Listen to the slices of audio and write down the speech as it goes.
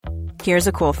Here's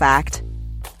a cool fact.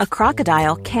 A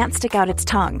crocodile can't stick out its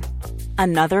tongue.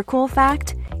 Another cool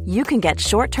fact, you can get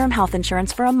short-term health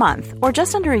insurance for a month or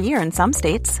just under a year in some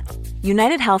states.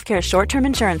 United Healthcare short-term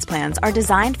insurance plans are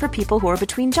designed for people who are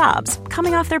between jobs,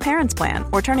 coming off their parents' plan,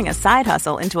 or turning a side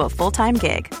hustle into a full-time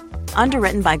gig.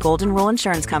 Underwritten by Golden Rule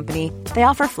Insurance Company, they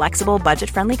offer flexible,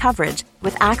 budget-friendly coverage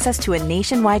with access to a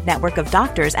nationwide network of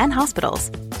doctors and hospitals.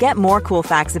 Get more cool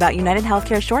facts about United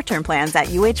Healthcare short-term plans at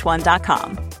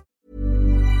uh1.com.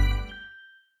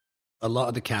 A lot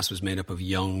of the cast was made up of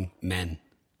young men.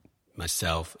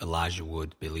 Myself, Elijah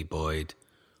Wood, Billy Boyd,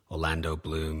 Orlando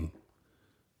Bloom.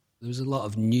 There was a lot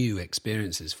of new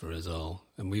experiences for us all,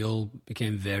 and we all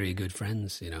became very good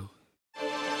friends, you know.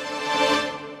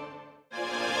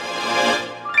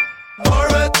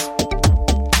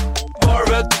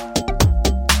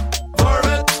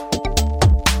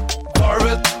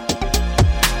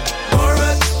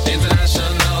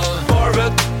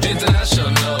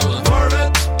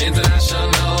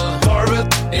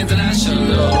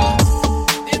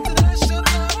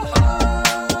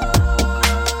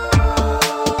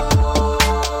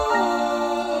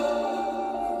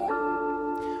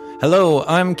 Hello,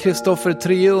 I'm Christopher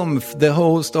Triumf, the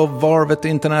host of Varvet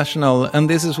International, and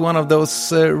this is one of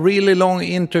those really long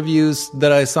interviews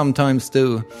that I sometimes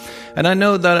do. And I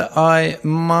know that I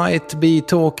might be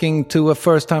talking to a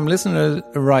first-time listener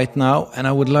right now, and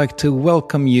I would like to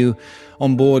welcome you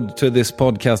on board to this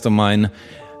podcast of mine.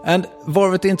 And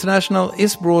Varvet International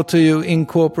is brought to you in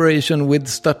cooperation with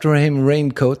Stutterheim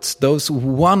Raincoats, those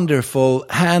wonderful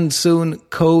hand-sewn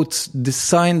coats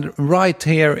designed right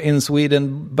here in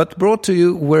Sweden, but brought to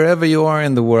you wherever you are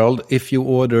in the world if you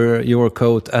order your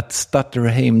coat at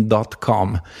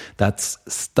stutterheim.com. That's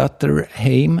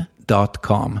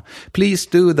stutterheim.com. Please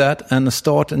do that and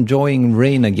start enjoying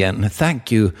rain again.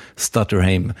 Thank you,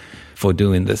 Stutterheim, for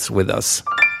doing this with us.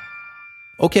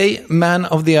 Okay, man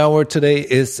of the hour today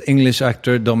is English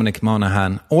actor Dominic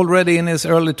Monaghan. Already in his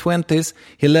early 20s,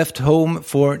 he left home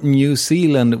for New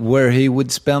Zealand, where he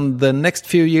would spend the next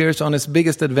few years on his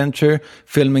biggest adventure,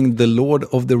 filming the Lord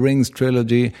of the Rings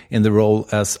trilogy in the role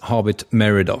as Hobbit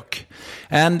Meriadoc.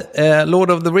 And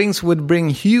Lord of the Rings would bring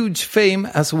huge fame,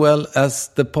 as well as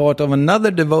the part of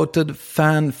another devoted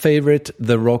fan favorite,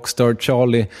 the rock star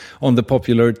Charlie, on the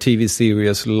popular TV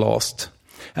series Lost.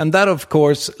 And that, of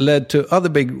course, led to other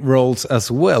big roles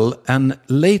as well. And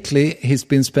lately, he's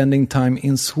been spending time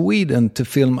in Sweden to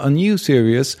film a new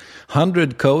series,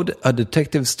 100 Code, a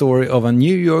detective story of a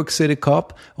New York City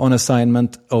cop on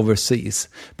assignment overseas.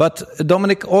 But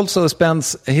Dominic also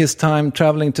spends his time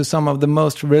traveling to some of the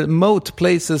most remote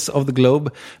places of the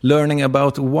globe, learning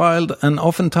about wild and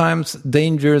oftentimes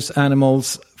dangerous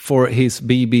animals for his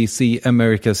BBC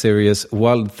America series,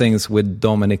 Wild Things with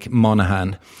Dominic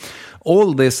Monaghan.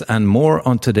 All this and more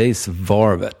on today's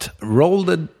Varvet. Roll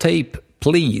the tape,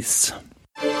 please.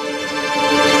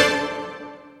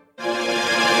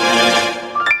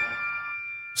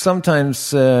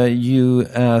 Sometimes you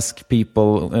ask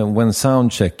people when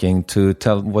sound checking to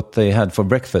tell what they had for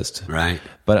breakfast. Right.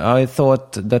 But I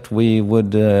thought that we would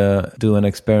do an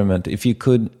experiment. If you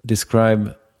could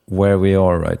describe where we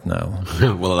are right now.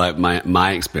 Well, like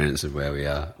my experience of where we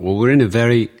are. Well, we're in a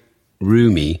very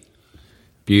roomy,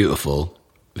 beautiful,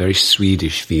 very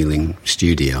Swedish-feeling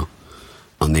studio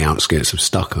on the outskirts of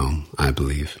Stockholm, I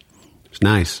believe. It's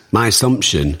nice. My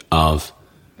assumption of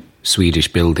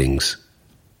Swedish buildings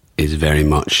is very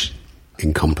much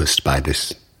encompassed by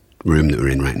this room that we're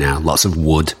in right now. Lots of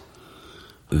wood,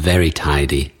 very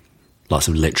tidy, lots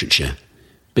of literature,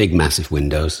 big, massive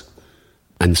windows,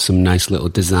 and some nice little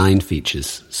design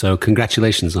features. So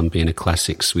congratulations on being a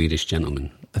classic Swedish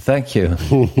gentleman. Thank you.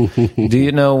 Do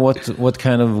you know what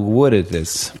kind of wood it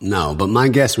is? No, but my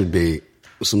guess would be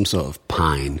some sort of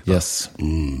pine. Yes,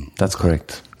 that's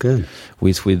correct. Good.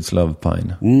 We Swedes love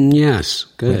pine. Yes,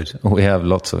 good. We have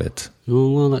lots of it.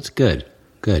 Oh, well, that's good.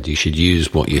 Good. You should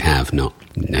use what you have, not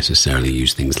necessarily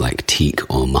use things like teak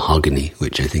or mahogany,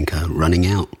 which I think are running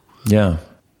out. Yeah.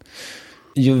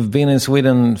 You've been in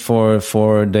Sweden for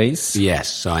 4 days? Yes,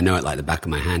 so I know it like the back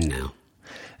of my hand now.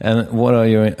 And what are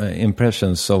your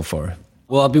impressions so far?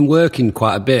 Well, I've been working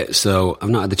quite a bit, so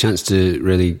I've not had the chance to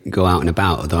really go out and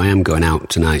about, although I am going out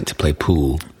tonight to play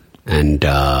pool and,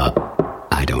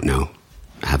 I don't know,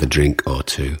 have a drink or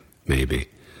two, maybe.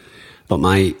 But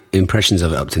my impressions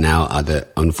of it up to now are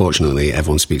that, unfortunately,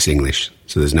 everyone speaks English,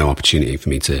 so there's no opportunity for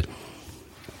me to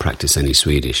practice any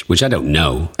Swedish, which I don't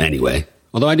know anyway.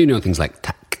 Although I do know things like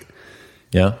tack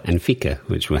and fika,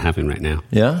 which we're having right now.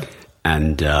 Yeah.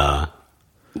 And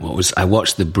I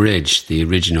watched the bridge, the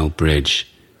original bridge,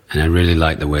 and I really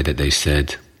liked the way that they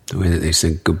said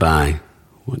goodbye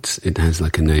It has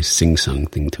like a nice sing-song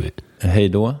thing to it. Hej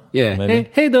då? Yeah. Maybe?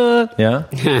 Hey då. Yeah?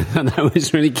 Yeah, that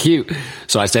was really cute.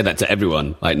 So I say that to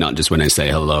everyone, like not just when I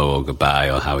say hello or goodbye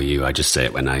or how are you. I just say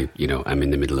it when I'm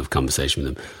in the middle of conversation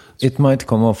with them. It might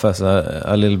come off as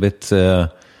a little bit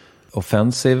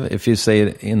offensive if you say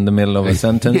it in the middle of a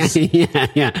sentence.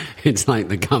 Yeah. It's like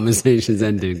the conversation's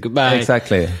ended. Goodbye.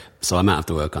 Exactly. So I might have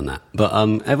to work on that. But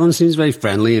everyone seems very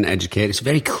friendly and educated. It's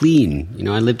very clean.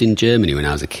 I lived in Germany when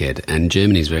I was a kid, and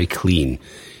Germany is very clean.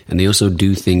 And they also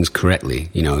do things correctly.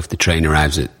 If the train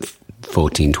arrives at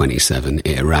 14:27,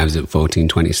 it arrives at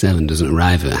 14:27, doesn't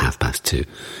arrive at 2:30.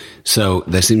 So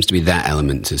there seems to be that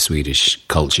element to Swedish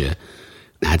culture.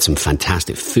 I had some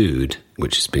fantastic food,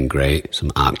 which has been great.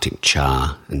 Some Arctic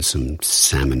char and some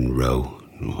salmon roe.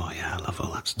 Oh, yeah, I love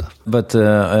all that stuff. But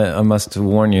I must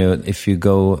warn you, if you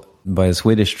go by a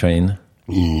Swedish train,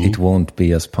 it won't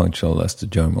be as punctual as the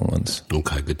German ones.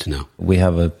 Okay, good to know. We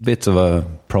have a bit of a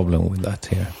problem with that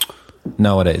here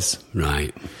nowadays.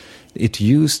 Right. It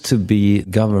used to be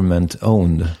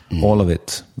government-owned, all of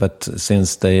it. But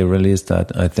since they released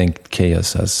that, I think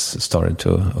chaos has started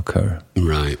to occur.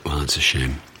 Right, well, that's a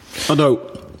shame. Although,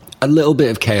 a little bit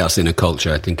of chaos in a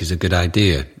culture, I think, is a good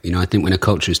idea. I think when a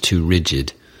culture is too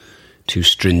rigid, too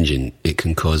stringent, it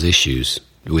can cause issues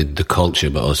with the culture,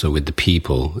 but also with the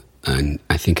people. And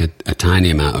I think a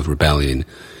tiny amount of rebellion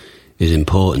is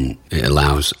important. It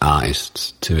allows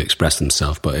artists to express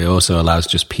themselves, but it also allows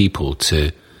just people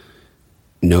to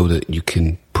know that you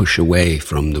can push away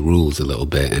from the rules a little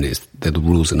bit, and the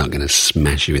rules are not going to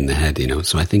smash you in the head,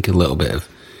 So I think a little bit of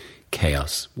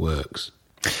chaos works.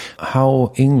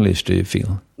 How English do you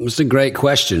feel? It's a great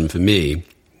question for me.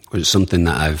 It's something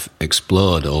that I've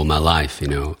explored all my life,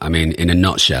 I mean, in a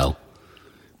nutshell,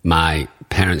 my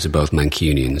parents are both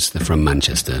Mancunians. They're from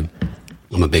Manchester.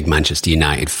 I'm a big Manchester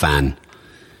United fan.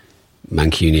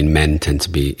 Mancunian men tend to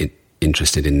be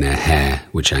interested in their hair,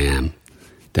 which I am.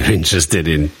 They're interested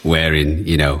in wearing,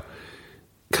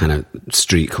 kind of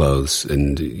street clothes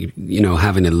and,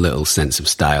 having a little sense of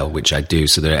style, which I do.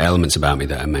 So there are elements about me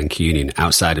that are Mancunian.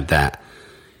 Outside of that,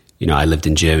 I lived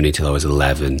in Germany till I was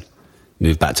 11,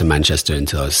 moved back to Manchester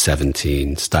until I was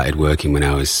 17, started working when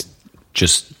I was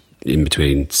just in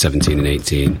between 17 and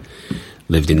 18,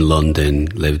 lived in London,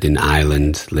 lived in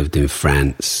Ireland, lived in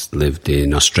France, lived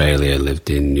in Australia, lived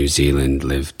in New Zealand,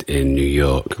 lived in New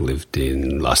York, lived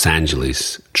in Los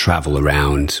Angeles, travel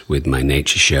around with my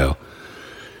nature show.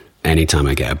 Anytime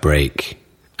I get a break,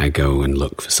 I go and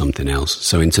look for something else.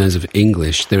 So in terms of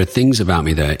English, there are things about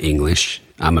me that are English.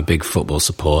 I'm a big football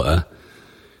supporter.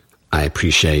 I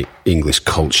appreciate English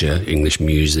culture, English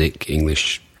music,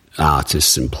 English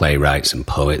artists and playwrights and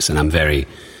poets, and I'm very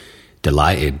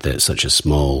delighted that such a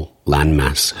small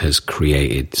landmass has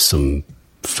created some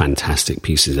fantastic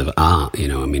pieces of art.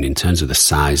 In terms of the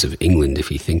size of England,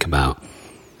 if you think about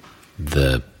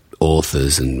the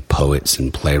authors and poets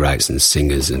and playwrights and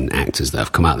singers and actors that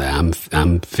have come out there,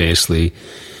 I'm fiercely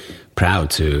proud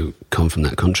to come from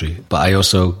that country. But I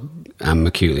also am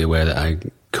acutely aware that I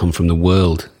come from the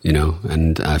world,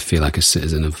 and I feel like a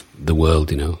citizen of the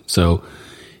world, So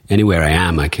anywhere I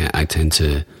am, I tend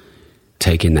to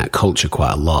take in that culture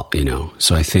quite a lot,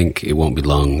 So I think it won't be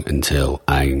long until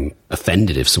I'm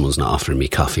offended if someone's not offering me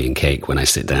coffee and cake when I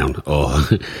sit down, or,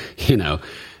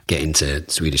 get into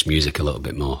Swedish music a little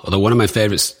bit more. Although one of my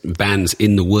favourite bands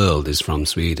in the world is from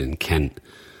Sweden, Kent.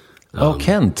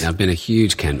 Kent. I've been a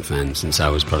huge Kent fan since I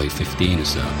was probably 15 or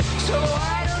so. So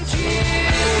why don't you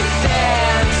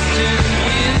dance to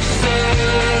music?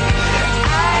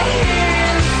 I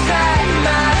hear inside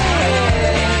my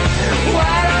head.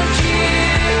 Why don't you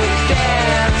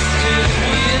dance to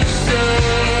music?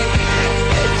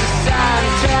 It's a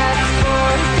soundtrack for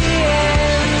the end.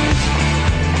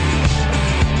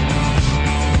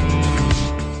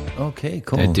 Okay,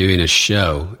 cool. They're doing a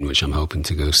show, which I'm hoping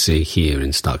to go see here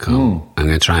in Stockholm. I'm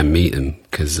going to try and meet them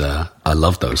because I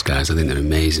love those guys. I think they're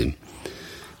amazing.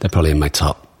 They're probably in my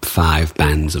top 5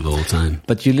 bands of all time.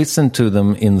 But you listen to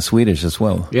them in Swedish as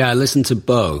well? Yeah, I listen to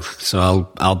both. So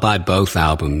I'll buy both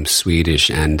albums, Swedish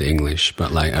and English.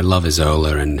 But I love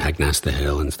Isola and Hagnasta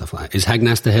Hill and stuff like that. Is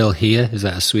Hagnasta Hill here? Is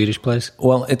that a Swedish place?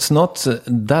 Well, it's not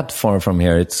that far from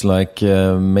here. It's like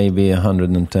maybe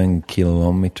 110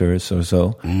 kilometers or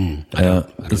so.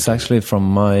 It's actually from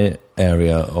my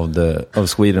area of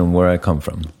Sweden where I come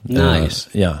from. Nice.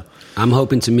 Yeah. I'm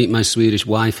hoping to meet my Swedish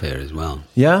wife here as well.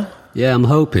 Yeah? Yeah, I'm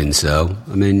hoping so.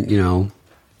 I mean,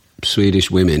 Swedish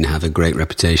women have a great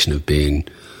reputation of being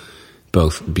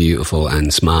both beautiful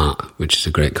and smart, which is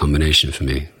a great combination for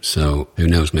me. So who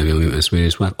knows, maybe I'll meet my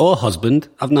Swedish wife. Or husband.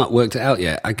 I've not worked it out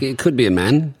yet. It could be a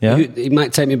man. Yeah. He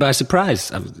might take me by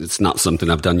surprise. It's not something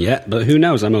I've done yet, but who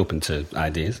knows? I'm open to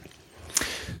ideas.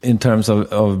 In terms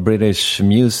of British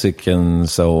music and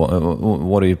so,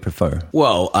 what do you prefer?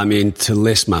 Well, I mean, to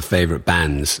list my favourite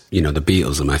bands, you know, the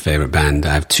Beatles are my favourite band.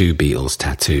 I have 2 Beatles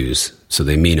tattoos, so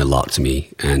they mean a lot to me.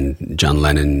 And John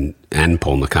Lennon and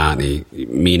Paul McCartney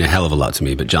mean a hell of a lot to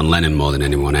me, but John Lennon more than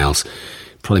anyone else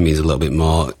probably means a little bit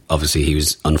more. Obviously, he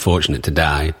was unfortunate to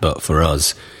die, but for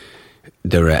us,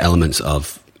 there are elements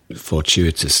of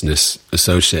fortuitousness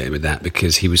associated with that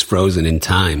because he was frozen in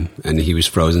time, and he was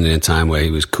frozen in a time where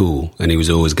he was cool, and he was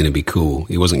always going to be cool.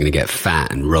 He wasn't going to get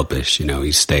fat and rubbish, you know,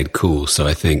 he stayed cool. So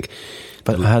I think...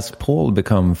 But has Paul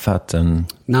become fat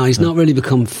and... No, he's not really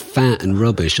become fat and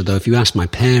rubbish, although if you ask my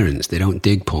parents, they don't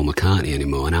dig Paul McCartney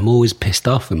anymore, and I'm always pissed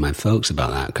off with my folks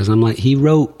about that, because I'm like, he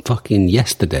wrote fucking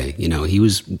Yesterday, you know, he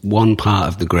was one part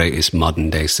of the greatest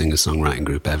modern-day singer-songwriting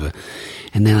group ever,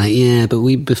 and they're like, yeah, but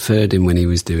we preferred him when he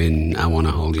was doing I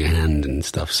Wanna Hold Your Hand and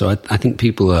stuff, so I think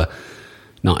people are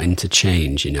not into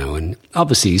change, you know, and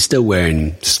obviously he's still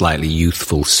wearing slightly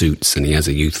youthful suits and he has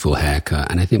a youthful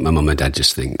haircut, and I think my mum and dad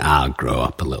just think, I'll grow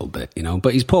up a little bit, you know,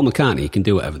 but he's Paul McCartney, he can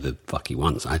do whatever the fuck he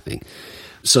wants, I think.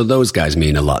 So those guys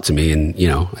mean a lot to me, and, you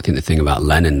know, I think the thing about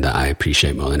Lennon that I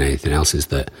appreciate more than anything else is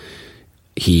that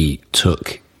he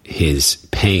took his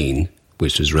pain,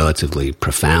 which was relatively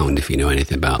profound if you know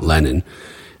anything about Lennon,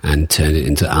 and turned it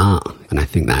into art, and I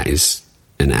think that is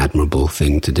an admirable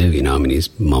thing to do, you know. I mean, his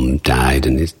mum died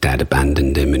and his dad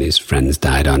abandoned him and his friends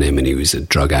died on him, and he was a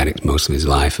drug addict most of his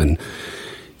life, and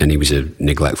he was a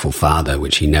neglectful father,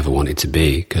 which he never wanted to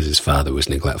be because his father was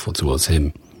neglectful towards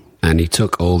him, and he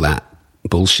took all that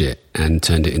bullshit and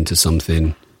turned it into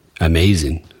something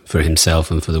amazing for himself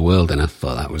and for the world, and I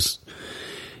thought that was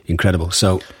incredible.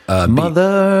 So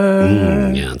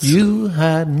Mother, you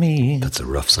had me. That's a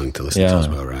rough song to listen to as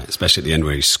well, right? Especially at the end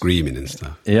where he's screaming and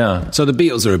stuff. Yeah. So the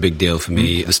Beatles are a big deal for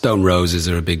me. The Stone Roses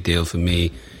are a big deal for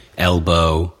me.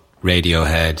 Elbow,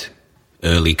 Radiohead,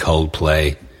 early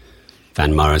Coldplay,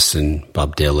 Van Morrison,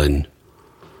 Bob Dylan.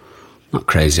 Not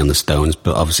crazy on the Stones,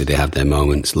 but obviously they have their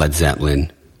moments. Led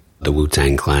Zeppelin, the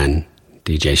Wu-Tang Clan,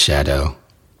 DJ Shadow,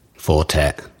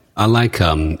 Fortet. I like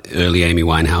early Amy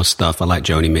Winehouse stuff. I like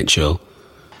Joni Mitchell.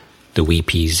 The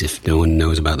Weepies, if no one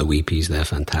knows about the Weepies, they're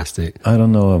fantastic. I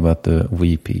don't know about the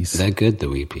Weepies. They're good, the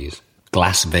Weepies.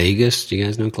 Glass Vegas, do you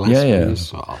guys know Glass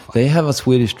Vegas? Vegas? Yeah. They have a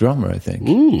Swedish drummer, I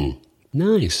think.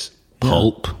 Nice.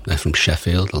 Pulp, they're from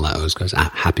Sheffield. I like those guys.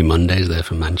 Happy Mondays, they're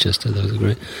from Manchester. Those are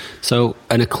great. So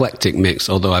an eclectic mix,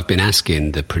 although I've been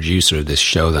asking the producer of this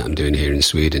show that I'm doing here in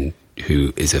Sweden,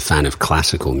 who is a fan of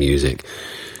classical music,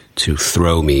 to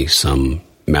throw me some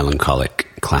melancholic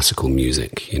classical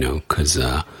music, you know, because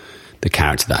the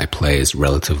character that I play is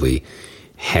relatively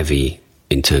heavy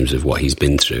in terms of what he's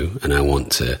been through, and I want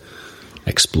to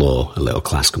explore a little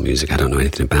classical music. I don't know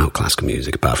anything about classical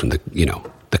music apart from the, you know,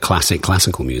 the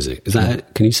classical music. Is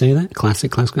that, can you say that?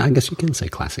 Classical? I guess you can say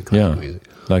classical music.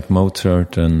 Like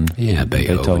Mozart and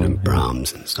Beethoven and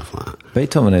Brahms and stuff like that.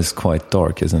 Beethoven is quite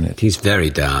dark, isn't it? He's very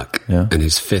dark, and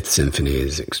his Fifth Symphony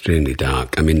is extremely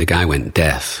dark. I mean, the guy went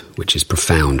deaf, which is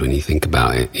profound when you think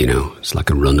about it, you know. It's like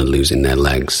a runner losing their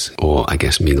legs, or I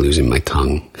guess me losing my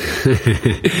tongue.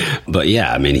 But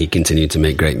yeah, I mean, he continued to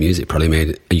make great music, probably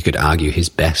made, you could argue, his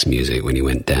best music when he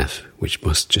went deaf, which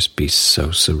must just be so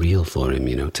surreal for him,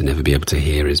 you know, to never be able to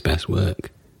hear his best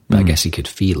work. But I guess he could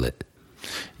feel it.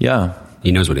 Yeah.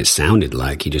 He knows what it sounded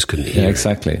like, he just couldn't hear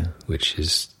exactly. it. Which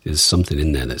is something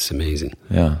in there that's amazing.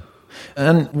 Yeah.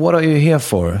 And what are you here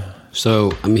for?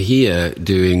 So I'm here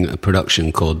doing a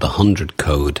production called The 100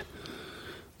 Code,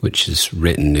 which is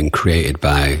written and created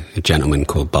by a gentleman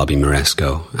called Bobby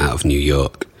Moresco out of New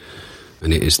York.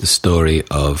 And it is the story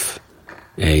of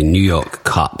a New York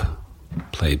cop,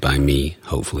 played by me,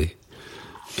 hopefully,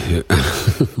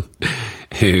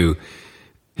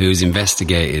 who's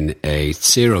investigating a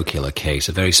serial killer case,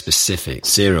 a very specific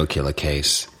serial killer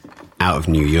case out of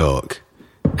New York.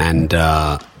 And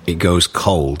it goes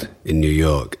cold in New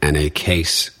York, and a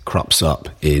case crops up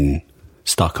in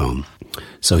Stockholm.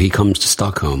 So he comes to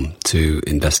Stockholm to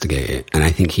investigate it, and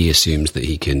I think he assumes that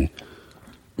he can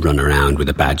run around with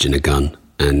a badge and a gun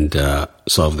and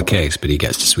solve the case, but he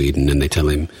gets to Sweden and they tell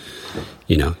him,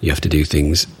 you know, you have to do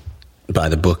things by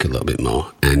the book a little bit more.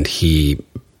 And he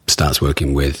starts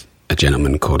working with a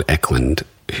gentleman called Eklund,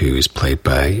 who is played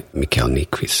by Mikael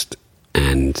Nyqvist,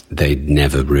 and they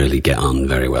never really get on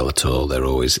very well at all. They're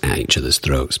always at each other's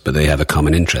throats, but they have a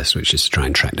common interest, which is to try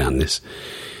and track down this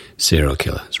serial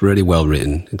killer. It's really well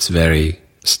written. It's very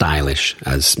stylish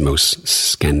as most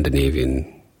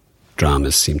Scandinavian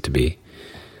dramas seem to be.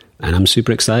 And I'm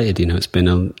super excited. You know, it's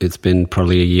been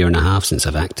probably a year and a half since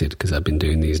I've acted because I've been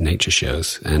doing these nature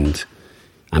shows, and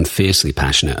I'm fiercely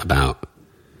passionate about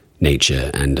nature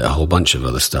and a whole bunch of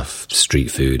other stuff, street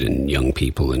food and young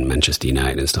people and Manchester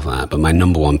United and stuff like that. But my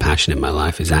number one passion in my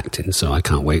life is acting, so I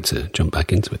can't wait to jump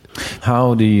back into it.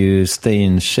 How do you stay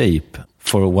in shape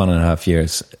for 1.5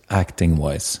 years,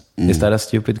 acting-wise? Is that a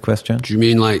stupid question? Do you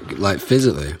mean like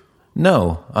physically?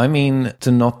 No, I mean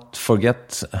to not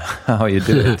forget how you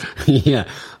do it. Yeah.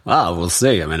 Well, we'll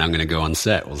see. I mean, I'm going to go on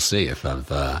set. We'll see if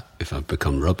I've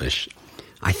become rubbish.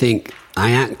 I think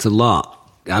I act a lot.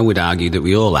 I would argue that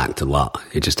we all act a lot.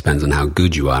 It just depends on how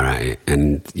good you are at it.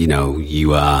 And, you know,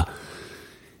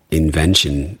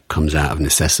 invention comes out of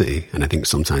necessity. And I think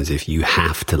sometimes if you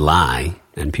have to lie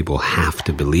and people have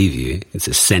to believe you, it's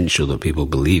essential that people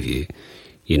believe you.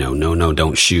 You know, no,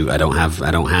 don't shoot. I don't have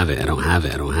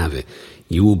it.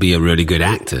 You will be a really good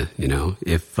actor, you know.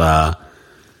 If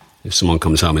someone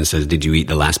comes home and says, "Did you eat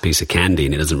the last piece of candy?"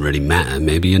 and it doesn't really matter,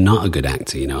 maybe you're not a good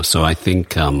actor, you know. So I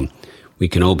think we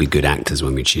can all be good actors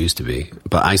when we choose to be.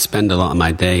 But I spend a lot of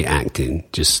my day acting.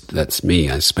 That's me.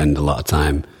 I spend a lot of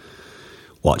time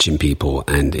watching people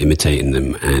and imitating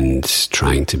them and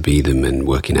trying to be them and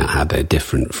working out how they're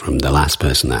different from the last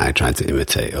person that I tried to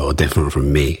imitate or different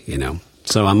from me, you know.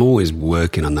 So I'm always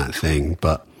working on that thing,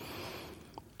 but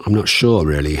I'm not sure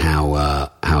really how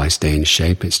I stay in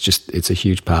shape. It's a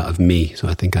huge part of me, so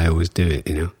I think I always do it,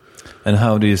 you know. And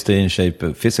how do you stay in shape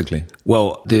physically?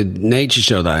 Well, the nature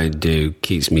show that I do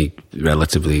keeps me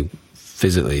relatively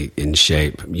physically in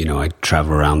shape. You know, I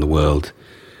travel around the world.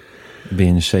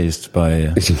 Being chased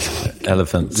by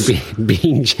elephants.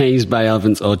 Being chased by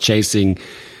elephants or chasing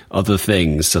other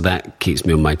things, so that keeps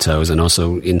me on my toes. And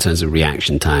also, in terms of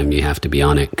reaction time, you have to be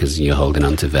on it because you're holding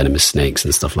on to venomous snakes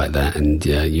and stuff like that, and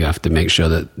you have to make sure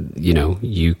that, you know,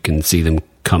 you can see them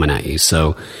coming at you.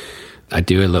 So I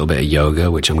do a little bit of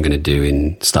yoga, which I'm going to do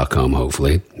in Stockholm,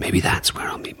 hopefully. Maybe that's where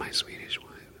I'll meet my Swedish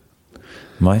wife.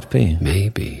 Might be.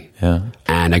 Maybe. Yeah.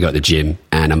 And I got the gym,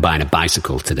 and I'm buying a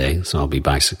bicycle today, so I'll be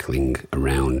bicycling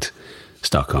around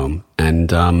Stockholm.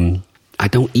 And I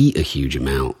don't eat a huge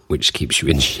amount, which keeps you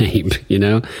in shape, you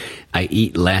know? I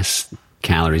eat less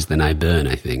calories than I burn,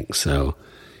 I think. So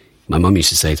my mum used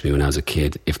to say to me when I was a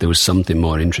kid, if there was something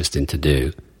more interesting to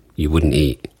do, you wouldn't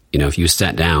eat. You know, if you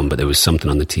sat down but there was something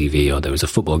on the TV or there was a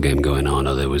football game going on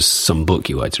or there was some book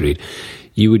you wanted to read,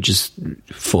 you would just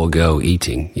forego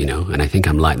eating, you know? And I think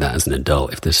I'm like that as an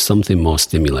adult. If there's something more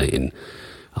stimulating,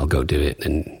 I'll go do it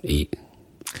and eat.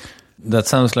 That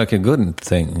sounds like a good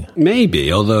thing.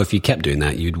 Maybe, although if you kept doing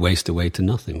that, you'd waste away to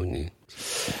nothing, wouldn't you?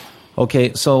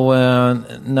 Okay, so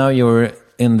now you're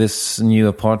in this new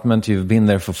apartment. You've been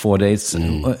there for 4 days.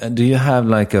 Do you have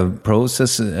like a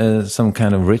process, some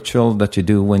kind of ritual that you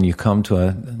do when you come to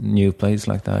a new place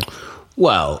like that?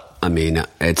 Well, I mean,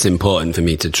 it's important for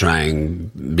me to try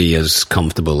and be as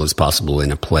comfortable as possible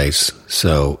in a place.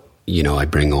 So, you know, I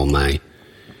bring all my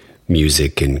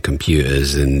music and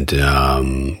computers and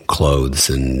clothes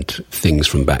and things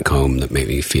from back home that make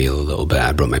me feel a little better.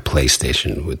 I brought my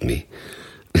PlayStation with me.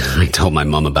 I told my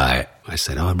mum about it. I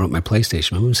said, I brought my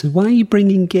PlayStation. My mum said, why are you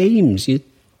bringing games? You're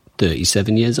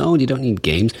 37 years old. You don't need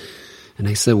games. And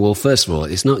I said, well, first of all,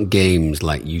 it's not games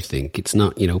like you think. It's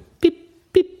not, you know, beep,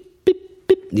 beep, beep,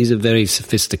 beep. These are very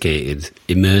sophisticated,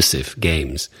 immersive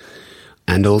games.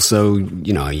 And also,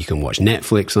 you know, you can watch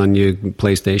Netflix on your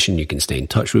PlayStation. You can stay in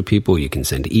touch with people. You can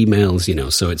send emails, you know.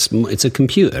 So it's a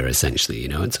computer, essentially, you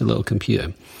know. It's a little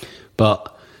computer.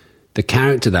 But the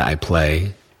character that I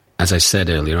play, as I said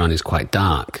earlier on, is quite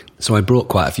dark. So I brought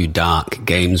quite a few dark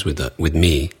games with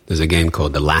me. There's a game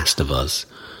called The Last of Us,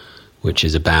 which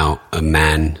is about a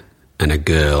man and a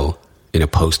girl in a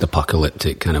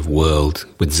post-apocalyptic kind of world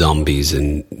with zombies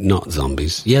and not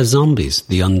zombies. Yeah, zombies,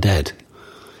 the undead.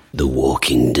 The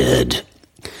Walking Dead.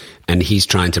 And he's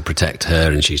trying to protect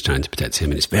her and she's trying to protect him.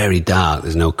 And it's very dark.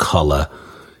 There's no colour.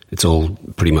 It's all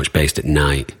pretty much based at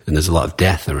night. And there's a lot of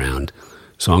death around.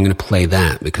 So I'm going to play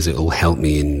that because it will help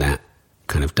me in that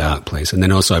kind of dark place. And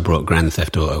then also I brought Grand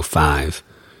Theft Auto 5,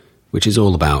 which is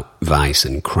all about vice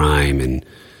and crime and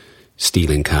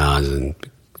stealing cars and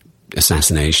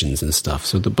assassinations and stuff.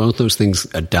 So both those things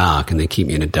are dark and they keep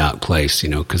me in a dark place, you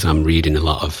know, because I'm reading a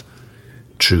lot of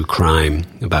true crime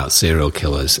about serial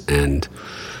killers, and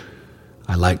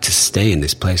I like to stay in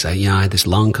this place. I had this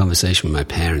long conversation with my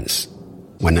parents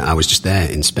when I was just there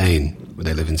in Spain, where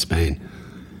they live in Spain,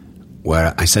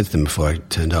 where I said to them before I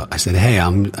turned up, I said, hey,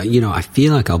 I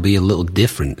feel like I'll be a little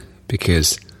different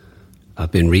because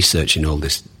I've been researching all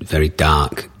this very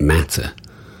dark matter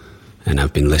and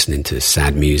I've been listening to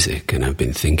sad music, and I've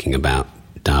been thinking about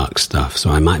dark stuff, so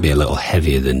I might be a little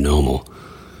heavier than normal.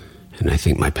 And I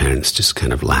think my parents just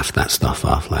kind of laughed that stuff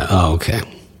off, like, oh, okay,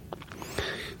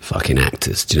 fucking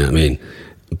actors, do you know what I mean?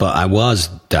 But I was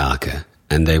darker,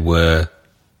 and they were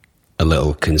a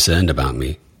little concerned about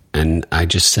me. And I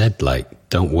just said, like,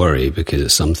 don't worry, because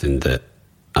it's something that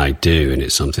I do, and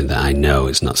it's something that I know.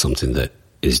 It's not something that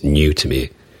is new to me.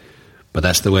 But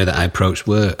that's the way that I approach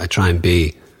work. I try and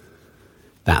be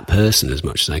that person as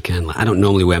much as I can. Like, I don't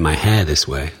normally wear my hair this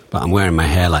way, but I'm wearing my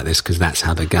hair like this because that's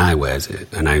how the guy wears it.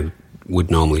 And I would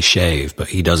normally shave, but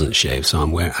he doesn't shave,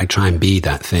 so I try and be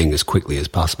that thing as quickly as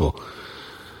possible.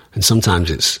 And sometimes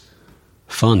it's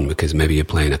fun because maybe you're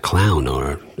playing a clown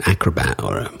or an acrobat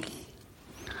or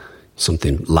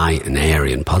something light and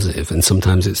airy and positive. And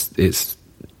sometimes it's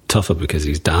tougher because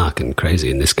he's dark and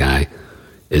crazy. And this guy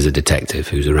is a detective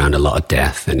who's around a lot of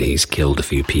death, and he's killed a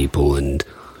few people, and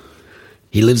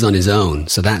he lives on his own.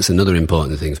 So that's another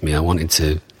important thing for me. I wanted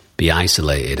to be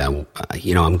isolated. I'm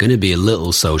going to be a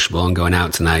little sociable. I'm going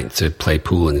out tonight to play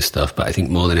pool and stuff, but I think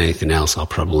more than anything else, I'll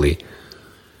probably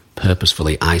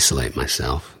purposefully isolate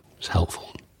myself. It's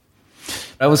helpful.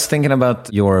 I was thinking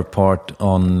about your part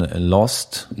on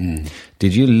Lost.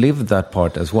 Did you live that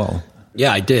part as well?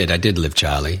 Yeah, I did. I did live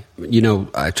Charlie. You know,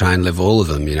 I try and live all of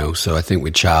them, you know. So I think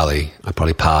with Charlie, I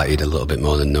probably partied a little bit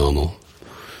more than normal.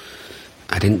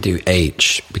 I didn't do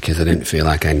H because I didn't feel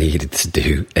like I needed to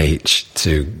do H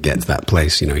to get to that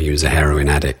place. You know, he was a heroin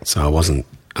addict, so I wasn't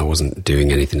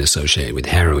doing anything associated with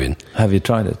heroin. Have you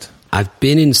tried it? I've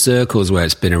been in circles where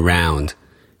it's been around,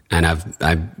 and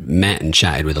I've met and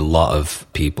chatted with a lot of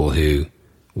people who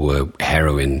were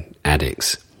heroin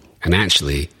addicts. And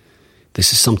actually,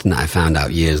 this is something that I found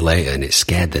out years later, and it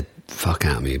scared the fuck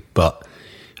out of me. But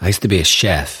I used to be a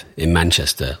chef in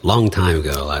Manchester a long time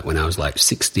ago, like when I was like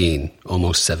 16,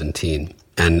 almost 17.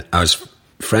 And I was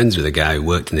friends with a guy who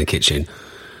worked in the kitchen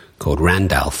called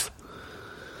Randolph.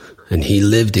 And he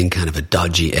lived in kind of a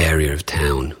dodgy area of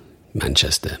town,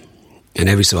 Manchester. And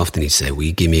every so often he'd say, will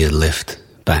you give me a lift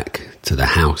back to the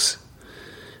house?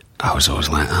 I was always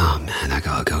like, oh man, I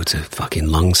gotta go to fucking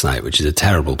Longsight, which is a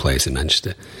terrible place in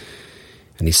Manchester.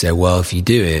 And he said, well, if you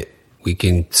do it, we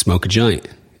can smoke a joint.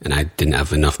 And I didn't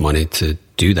have enough money to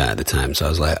do that at the time. So I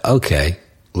was like, okay,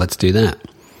 let's do that.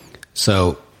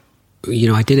 So, you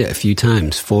know, I did it a few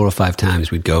times, 4 or 5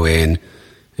 times. We'd go in,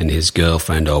 and his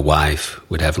girlfriend or wife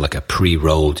would have like a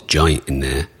pre-rolled joint in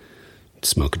there,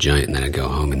 smoke a joint, and then I'd go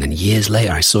home. And then years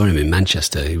later, I saw him in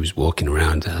Manchester. He was walking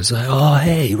around. I was like, oh,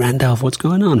 hey, Randolph, what's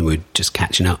going on? And we were just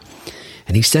catching up.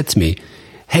 And he said to me,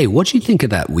 hey, what do you think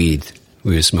of that weed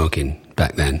we were smoking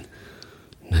back then?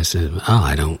 And I said, oh,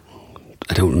 I don't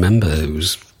remember. It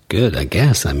was good, I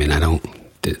guess. I mean, I don't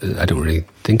really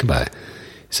think about it.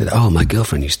 He said, oh, my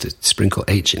girlfriend used to sprinkle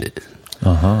H in it.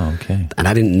 Okay. And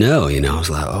I didn't know, you know. I was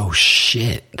like, oh,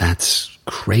 shit, that's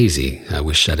crazy. I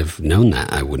wish I'd have known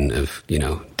that. I wouldn't have, you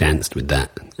know, danced with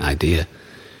that idea.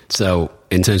 So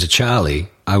in terms of Charlie,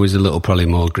 I was a little probably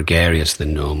more gregarious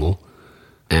than normal.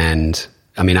 And,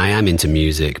 I mean, I am into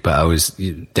music, but I was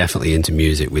definitely into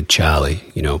music with Charlie,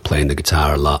 you know, playing the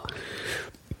guitar a lot,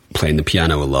 playing the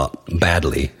piano a lot,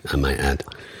 badly, I might add.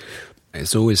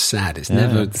 It's always sad. It's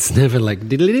never like,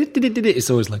 it's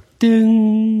always like,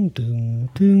 ding, ding,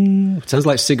 ding. It sounds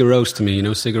like Sigur Rós to me, you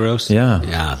know Sigur Rós? Yeah.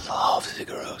 Yeah, I love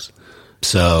Sigur Rós.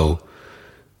 So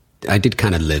I did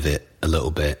kind of live it a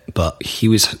little bit, but he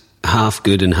was half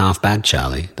good and half bad,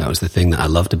 Charlie. That was the thing that I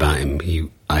loved about him.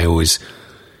 I always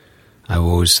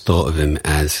thought of him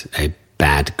as a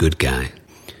bad good guy.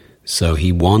 So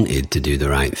he wanted to do the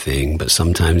right thing, but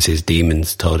sometimes his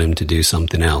demons told him to do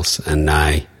something else. And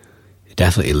I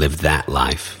definitely lived that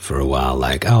life for a while.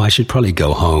 Like, oh, I should probably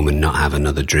go home and not have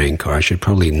another drink, or I should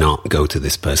probably not go to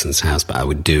this person's house, but I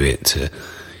would do it to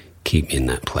keep me in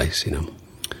that place, you know.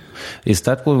 Is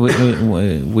that what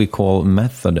we call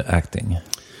method acting?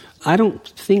 I don't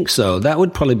think so. That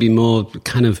would probably be more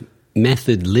kind of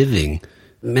method living.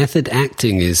 Method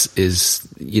acting is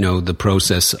you know, the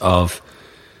process of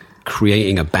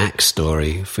creating a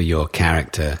backstory for your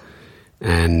character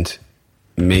and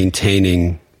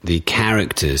maintaining the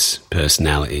character's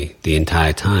personality the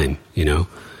entire time, you know?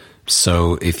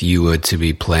 So if you were to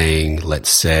be playing, let's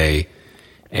say,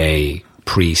 a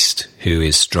priest who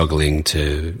is struggling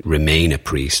to remain a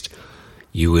priest,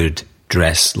 you would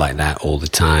dress like that all the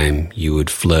time. You would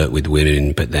flirt with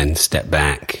women, but then step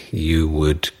back. You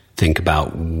would think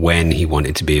about when he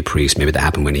wanted to be a priest. Maybe that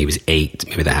happened when he was 8.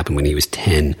 Maybe that happened when he was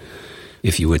 10.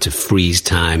 If you were to freeze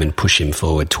time and push him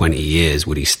forward 20 years,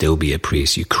 would he still be a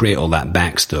priest? You create all that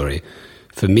backstory.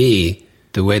 For me,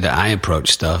 the way that I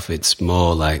approach stuff, it's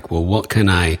more like, well, what can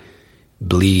I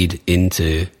bleed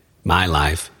into my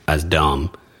life as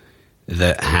Dom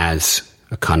that has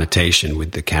a connotation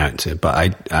with the character?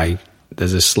 But I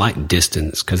there's a slight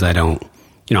distance because I don't,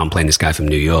 you know, I'm playing this guy from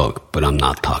New York, but I'm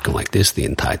not talking like this the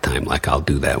entire time. Like I'll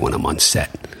do that when I'm on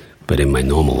set. But in my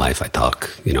normal life, I talk,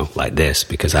 you know, like this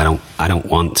because I don't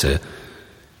want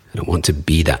to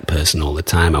be that person all the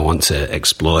time. I want to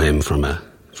explore him from a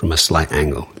slight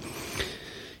angle.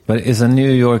 But is a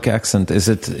New York accent, is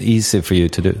it easy for you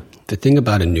to do? The thing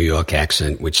about a New York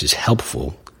accent, which is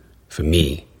helpful for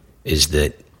me, is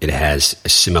that it has a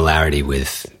similarity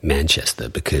with Manchester,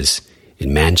 because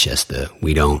in Manchester,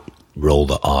 we don't roll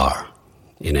the R.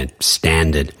 In a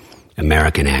standard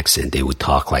American accent, they would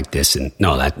talk like this, and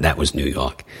no, that was New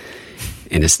York.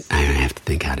 And I have to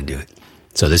think how to do it.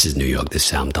 So this is New York, this is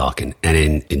how I'm talking.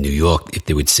 And in New York, if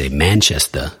they would say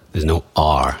Manchester, there's no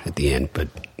R at the end, but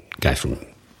a guy from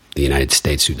the United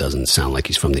States who doesn't sound like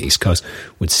he's from the East Coast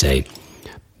would say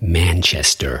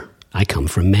Manchester. I come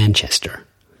from Manchester.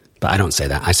 But I don't say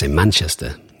that. I say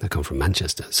Manchester. I come from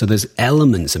Manchester. So there's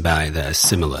elements about it that are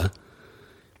similar,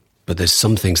 but there's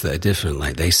some things that are different.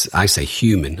 Like I say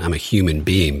human. I'm a human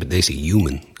being, but they say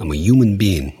human. I'm a human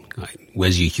being. Like,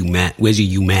 where's your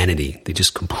humanity? They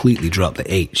just completely drop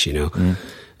the H, you know.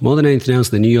 More than anything else,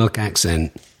 the New York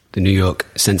accent, the New York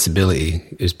sensibility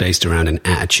is based around an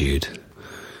attitude.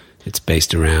 It's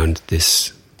based around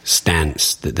this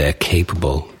stance that they're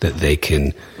capable, that they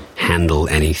can handle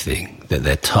anything, that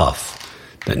they're tough,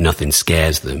 that nothing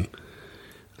scares them.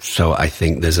 So I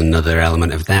think there's another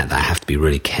element of that I have to be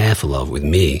really careful of with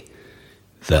me,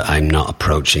 that I'm not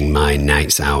approaching my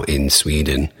nights out in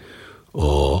Sweden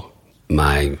or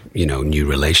my, you know, new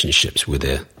relationships with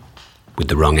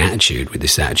the wrong attitude, with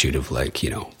this attitude of like, you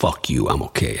know, fuck you, I'm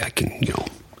okay, I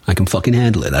can fucking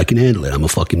handle it, I'm a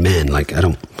fucking man. Like,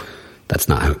 that's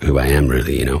not who I am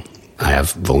really, you know. I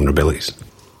have vulnerabilities.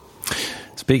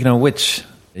 Speaking of which,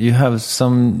 you have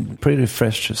some pretty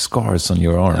fresh scars on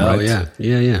your arm, right? Oh,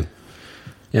 yeah.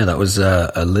 Yeah, that was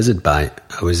a lizard bite.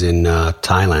 I was in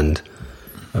Thailand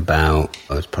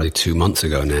it's probably 2 months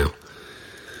ago now.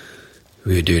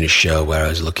 We were doing a show where I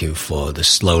was looking for the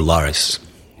slow loris,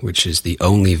 which is the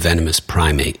only venomous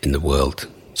primate in the world.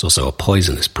 It's also a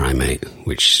poisonous primate,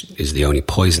 which is the only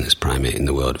poisonous primate in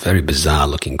the world. Very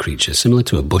bizarre-looking creature, similar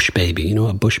to a bush baby. You know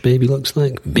what a bush baby looks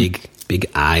like?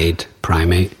 Big-eyed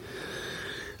primate.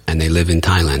 And they live in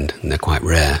Thailand, and they're quite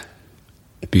rare.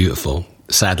 Beautiful.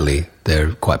 Sadly,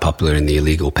 they're quite popular in the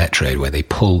illegal pet trade, where they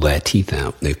pull their teeth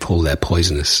out. They pull their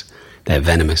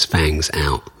venomous fangs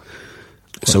out.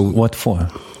 So what for?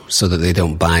 So that they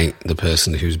don't bite the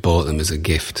person who's bought them as a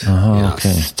gift. Oh, you know, okay.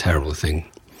 It's a terrible thing.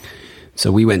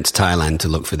 So we went to Thailand to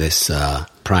look for this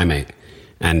primate.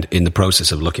 And in the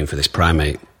process of looking for this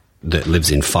primate that lives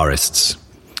in forests,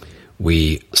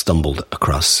 we stumbled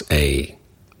across a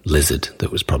lizard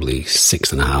that was probably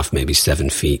 6.5, maybe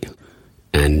 7 feet.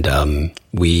 And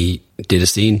we did a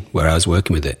scene where I was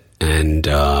working with it. And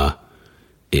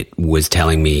it was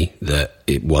telling me that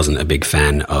it wasn't a big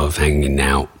fan of hanging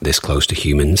out this close to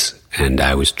humans. And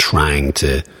I was trying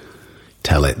to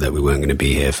tell it that we weren't going to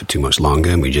be here for too much longer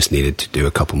and we just needed to do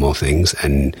a couple more things.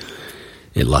 And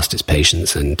it lost its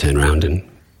patience and turned around and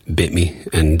bit me.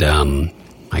 And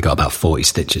I got about 40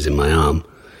 stitches in my arm.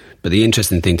 But the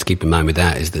interesting thing to keep in mind with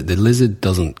that is that the lizard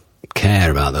doesn't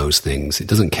care about those things. It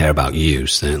doesn't care about you,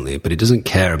 certainly, but it doesn't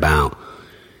care about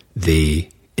the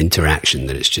interaction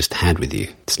that it's just had with you.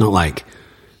 It's not like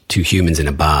two humans in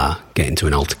a bar get into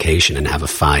an altercation and have a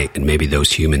fight, and maybe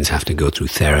those humans have to go through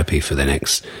therapy for the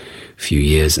next few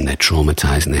years, and they're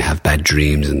traumatized and they have bad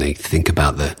dreams and they think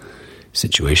about the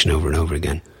situation over and over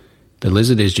again. The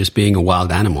lizard is just being a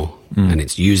wild animal, and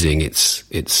it's using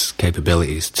its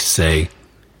capabilities to say,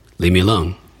 leave me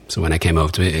alone. So when I came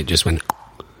over to it, it just went,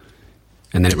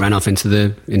 and then it ran off into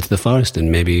the forest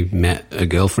and maybe met a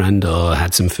girlfriend or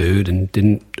had some food and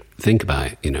didn't think about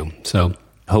it, you know. So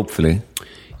hopefully.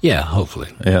 Yeah, hopefully.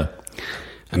 Yeah.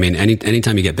 I mean,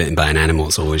 anytime you get bitten by an animal,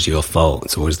 it's always your fault.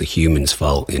 It's always the human's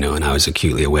fault, you know. And I was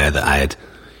acutely aware that I had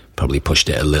probably pushed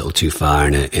it a little too far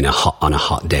on a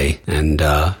hot day, and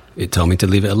it told me to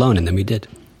leave it alone, and then we did.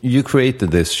 You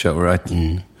created this show, right?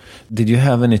 Did you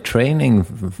have any training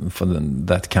for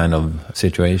that kind of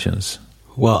situations?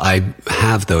 Well, I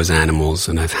have those animals,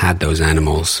 and I've had those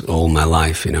animals all my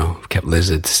life, you know. I've kept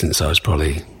lizards since I was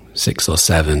probably 6 or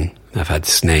 7. I've had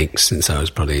snakes since I was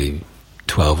probably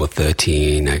 12 or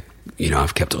 13.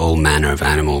 I've kept all manner of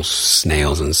animals,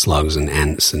 snails and slugs and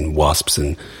ants and wasps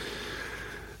and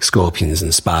scorpions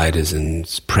and spiders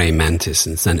and praying mantis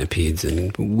and centipedes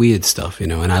and weird stuff, you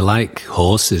know. And I like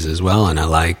horses as well, and I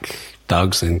like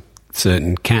dogs and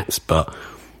certain cats, but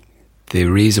the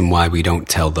reason why we don't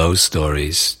tell those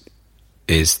stories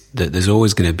is that there's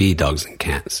always going to be dogs and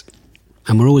cats.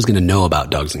 And we're always going to know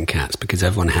about dogs and cats because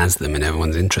everyone has them and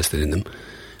everyone's interested in them.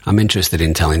 I'm interested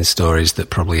in telling stories that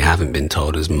probably haven't been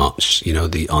told as much, you know,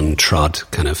 the untrod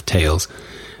kind of tales.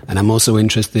 And I'm also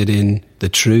interested in the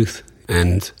truth.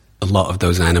 And a lot of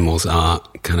those animals are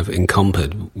kind of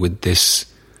encumbered with this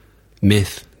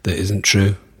myth that isn't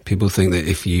true. People think that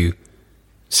if you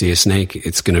see a snake,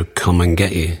 it's going to come and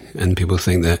get you. And people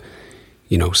think that,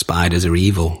 you know, spiders are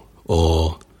evil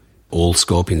or all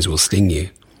scorpions will sting you.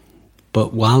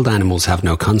 But wild animals have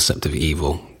no concept of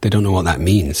evil. They don't know what that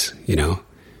means, you know.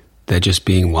 They're just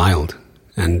being wild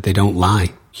and they don't lie.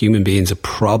 Human beings are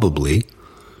probably,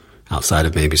 outside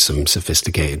of maybe some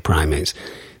sophisticated primates,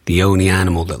 the only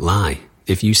animal that lie.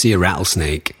 If you see a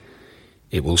rattlesnake,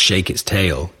 it will shake its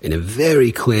tail in a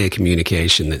very clear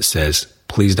communication that says,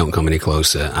 please don't come any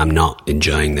closer. I'm not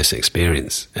enjoying this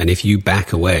experience. And if you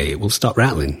back away, it will stop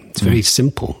rattling. It's very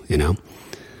simple, you know.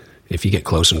 If you get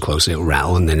closer and closer, it'll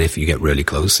rattle. And then if you get really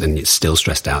close and it's still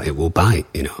stressed out, it will bite,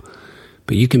 you know.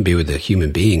 But you can be with a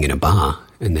human being in a bar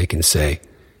and they can say,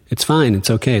 it's fine, it's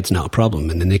okay, it's not a problem.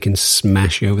 And then they can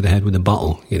smash you over the head with a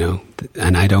bottle, you know.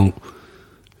 And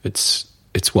it's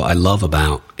what I love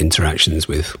about interactions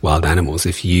with wild animals.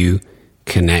 If you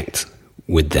connect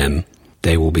with them,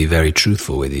 they will be very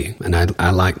truthful with you. And I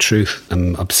like truth.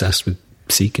 I'm obsessed with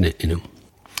seeking it, you know.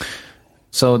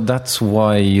 So that's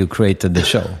why you created the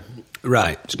show.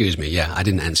 Right. Excuse me. Yeah, I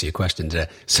didn't answer your question today.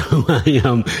 So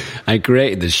I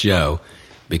created the show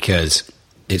because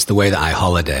it's the way that I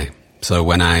holiday. So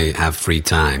when I have free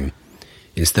time,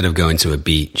 instead of going to a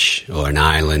beach or an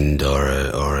island or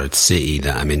a city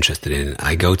that I'm interested in,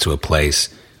 I go to a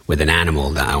place with an animal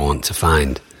that I want to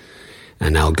find.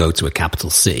 And I'll go to a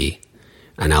capital city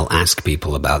and I'll ask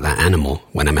people about that animal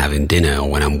when I'm having dinner or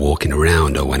when I'm walking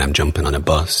around or when I'm jumping on a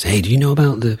bus. Hey, do you know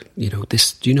about do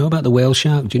you know about the whale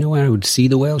shark? Do you know where I would see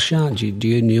the whale shark? Do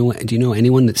you know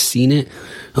anyone that's seen it?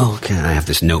 Oh, okay, I have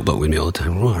this notebook with me all the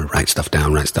time. Oh, I write stuff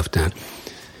down.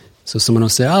 So someone will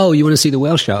say, oh, you want to see the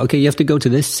whale shark? Okay, you have to go to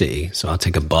this city. So I'll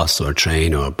take a bus or a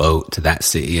train or a boat to that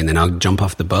city and then I'll jump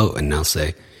off the boat and I'll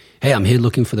say, hey, I'm here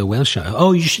looking for the whale shark.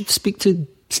 Oh, you should speak to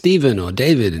Stephen or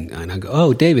David. And I go,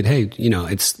 oh, David, hey, you know,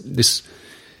 it's this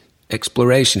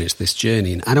exploration, it's this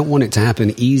journey. And I don't want it to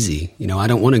happen easy. You know, I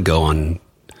don't want to go on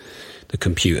the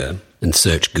computer and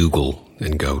search Google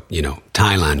and go, you know,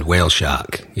 Thailand, whale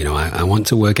shark. You know, I want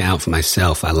to work it out for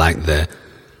myself. I like the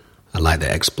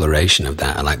exploration of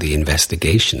that. I like the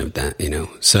investigation of that, you know.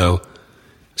 So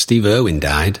Steve Irwin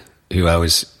died, who I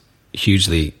was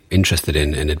hugely interested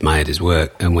in and admired his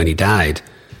work. And when he died,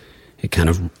 it kind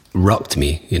of rocked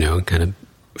me, you know, kind of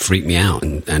freaked me out,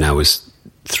 and I was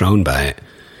thrown by it.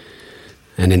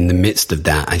 And in the midst of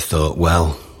that, I thought,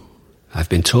 well, I've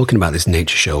been talking about this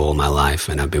nature show all my life,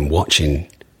 and I've been watching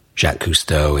Jacques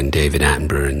Cousteau and David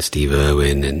Attenborough and Steve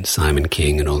Irwin and Simon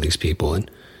King and all these people, and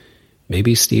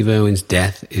maybe Steve Irwin's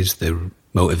death is the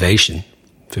motivation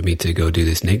for me to go do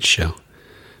this nature show.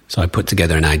 So I put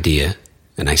together an idea,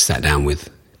 and I sat down with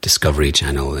Discovery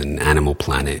Channel and Animal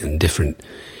Planet and different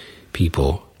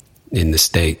people in the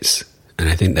States, and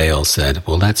I think they all said,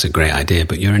 well, that's a great idea,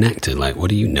 but you're an actor, like, what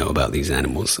do you know about these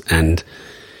animals? And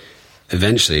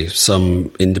eventually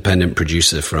some independent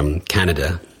producer from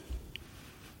Canada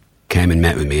came and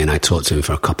met with me, and I talked to him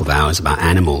for a couple of hours about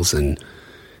animals and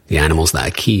the animals that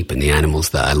I keep and the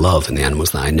animals that I love and the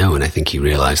animals that I know, and I think he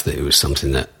realized that it was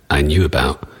something that I knew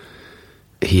about.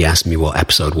 He asked me what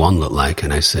episode 1 looked like,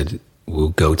 and I said, we'll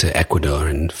go to Ecuador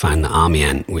and find the army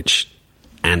ant, which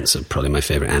ants are probably my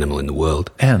favorite animal in the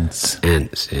world. Ants,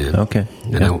 yeah. Okay.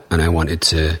 And I wanted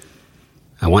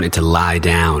to lie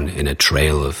down in a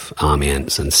trail of army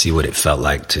ants and see what it felt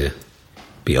like to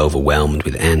be overwhelmed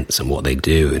with ants and what they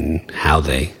do and how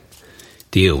they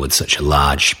deal with such a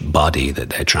large body that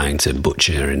they're trying to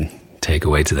butcher and take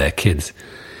away to their kids.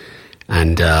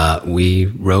 And we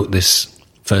wrote this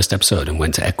first episode and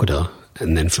went to Ecuador,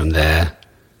 and then from there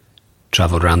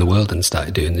traveled around the world and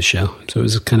started doing the show. So it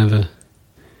was kind of a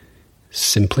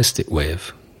simplistic way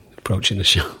of approaching the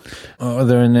show. Are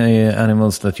there any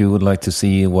animals that you would like to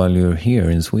see while you're here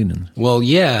in Sweden? Well,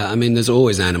 yeah. I mean, there's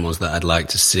always animals that I'd like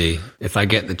to see. If I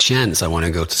get the chance, I want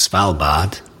to go to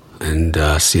Svalbard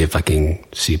and see if I can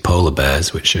see polar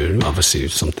bears, which are obviously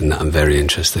something that I'm very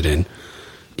interested in.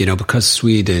 You know, because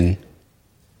Sweden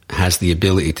has the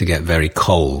ability to get very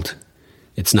cold,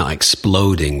 it's not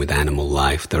exploding with animal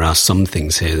life. There are some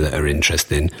things here that are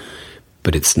interesting,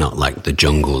 but it's not like the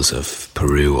jungles of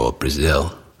Peru or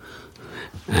Brazil.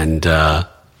 And I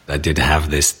did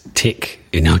have this tick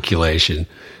inoculation,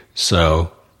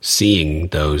 so seeing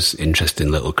those interesting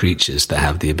little creatures that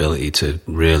have the ability to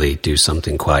really do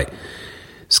something quite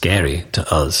scary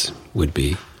to us would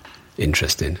be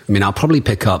interesting. I mean, I'll probably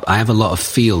pick up, I have a lot of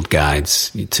field guides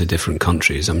to different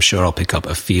countries. I'm sure I'll pick up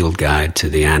a field guide to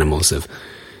the animals of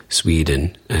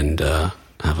Sweden and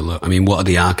have a look. I mean, what are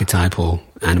the archetypal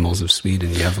animals of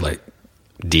Sweden? You have like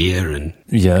deer and...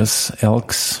 Yes,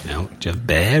 elks. Do you have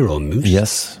bear or moose?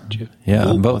 Yes.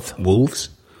 Both. Wolves?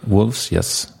 Wolves,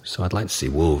 yes. So I'd like to see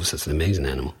wolves. That's an amazing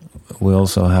animal. We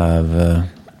also have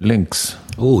lynx.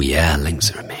 Oh, yeah,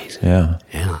 lynx are amazing. Yeah.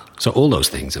 Yeah. So all those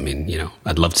things, I mean,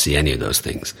 I'd love to see any of those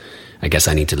things. I guess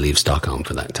I need to leave Stockholm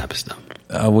for that type of stuff.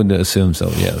 I would assume so,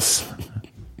 yes.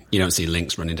 You don't see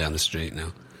lynx running down the street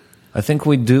now? I think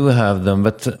we do have them,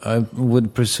 but I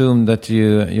would presume that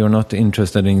you're not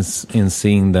interested in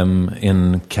seeing them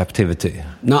in captivity.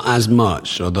 Not as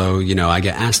much, although, I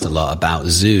get asked a lot about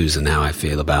zoos and how I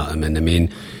feel about them. And I mean,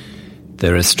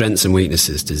 there are strengths and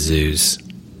weaknesses to zoos,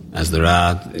 as there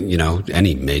are,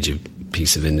 any major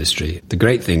piece of industry. The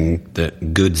great thing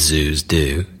that good zoos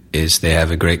do is they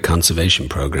have a great conservation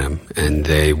program, and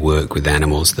they work with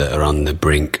animals that are on the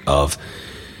brink of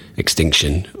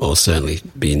extinction or certainly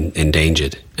being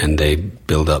endangered, and they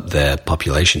build up their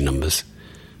population numbers.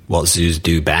 What zoos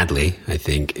do badly, I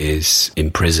think, is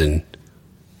imprison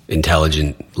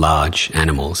intelligent, large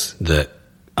animals that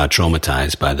are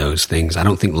traumatized by those things. I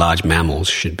don't think large mammals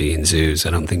should be in zoos.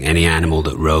 I don't think any animal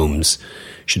that roams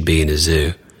should be in a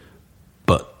zoo.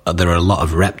 But there are a lot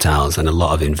of reptiles and a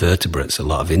lot of invertebrates, a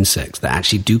lot of insects that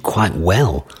actually do quite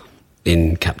well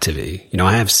in captivity.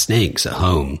 I have snakes at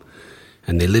home,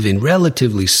 and they live in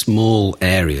relatively small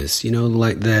areas.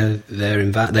 Like their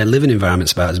living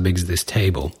environment's about as big as this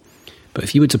table. But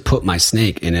if you were to put my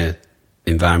snake in an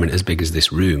environment as big as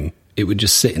this room, it would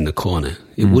just sit in the corner.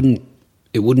 It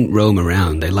wouldn't roam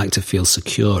around. They like to feel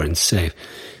secure and safe.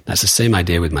 That's the same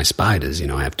idea with my spiders.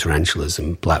 I have tarantulas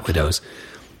and black widows.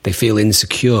 They feel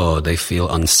insecure. They feel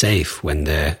unsafe when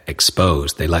they're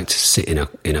exposed. They like to sit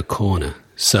in a corner.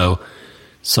 So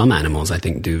some animals, I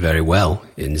think, do very well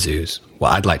in zoos.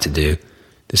 What I'd like to do,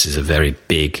 this is a very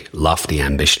big, lofty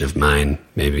ambition of mine,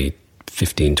 maybe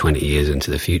 15, 20 years into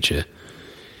the future,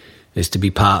 is to be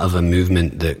part of a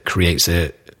movement that creates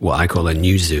what I call a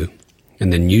new zoo.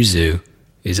 And the new zoo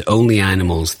is only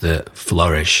animals that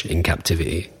flourish in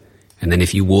captivity. And then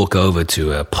if you walk over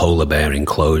to a polar bear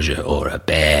enclosure or a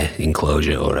bear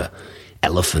enclosure or a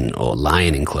elephant or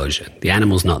lion enclosure, the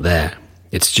animal's not there.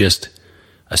 It's just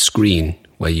a screen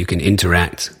where you can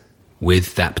interact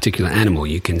with that particular animal.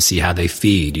 You can see how they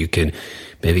feed. You can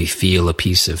maybe feel a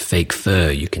piece of fake fur.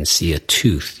 You can see a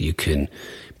tooth. You can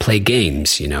play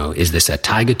games. Is this a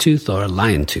tiger tooth or a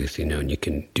lion tooth? And you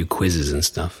can do quizzes and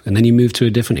stuff. And then you move to a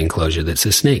different enclosure that's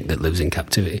a snake that lives in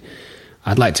captivity.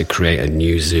 I'd like to create a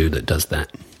new zoo that does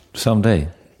that. Someday.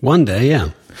 One day,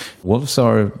 yeah. Wolves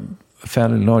are a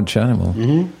fairly large animal.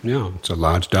 Mm-hmm. Yeah, it's a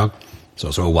large dog. It's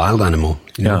also a wild animal.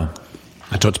 Yeah.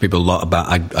 I talk to people a lot about,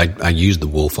 I use the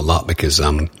wolf a lot because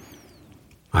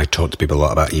I talk to people a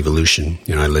lot about evolution.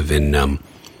 I live in the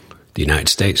United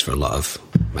States for a lot of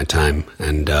my time,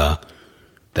 and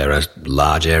there are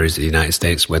large areas of the United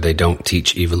States where they don't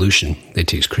teach evolution. They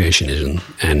teach creationism,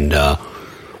 and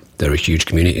there are huge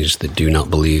communities that do not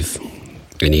believe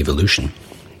in evolution.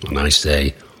 And I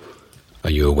say,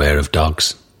 are you aware of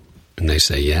dogs? And they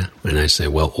say, yeah. And I say,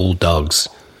 well, all dogs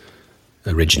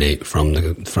originate from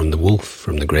the wolf,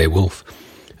 from the grey wolf.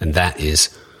 And that is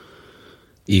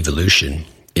evolution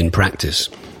in practice.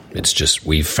 It's just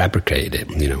we've fabricated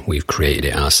it, we've created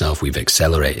it ourselves, we've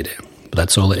accelerated it. But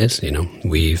that's all it is,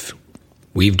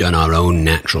 We've done our own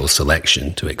natural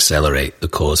selection to accelerate the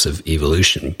course of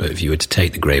evolution. But if you were to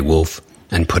take the grey wolf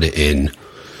and put it in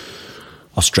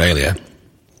Australia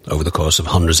over the course of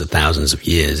hundreds of thousands of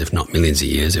years, if not millions of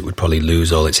years, it would probably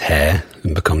lose all its hair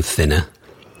and become thinner.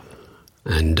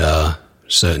 And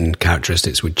certain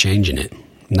characteristics would change in it.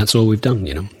 And that's all we've done,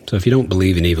 So if you don't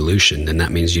believe in evolution, then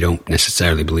that means you don't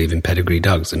necessarily believe in pedigree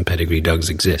dogs, and pedigree dogs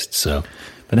exist, so...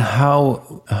 But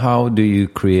how do you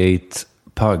create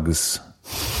pugs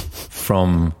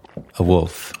from a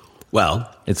wolf? Well...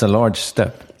 It's a large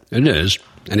step. It is,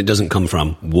 and it doesn't come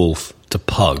from wolf to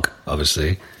pug,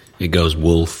 obviously. It goes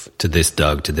wolf to this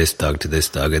dog, to this dog, to this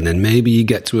dog, and then maybe you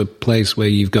get to a place where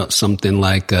you've got something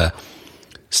like a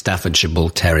Staffordshire Bull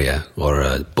Terrier or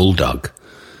a Bulldog.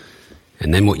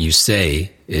 And then what you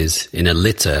say is, in a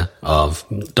litter of...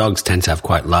 Dogs tend to have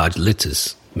quite large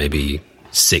litters, maybe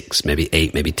 6, maybe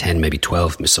 8, maybe 10, maybe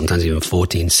 12, sometimes even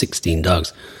 14, 16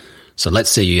 dogs. So let's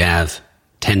say you have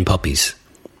 10 puppies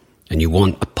and you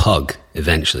want a pug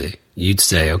eventually. You'd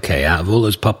say, okay, out of all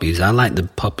those puppies, I like the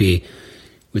puppy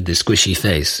with the squishy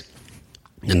face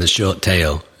and the short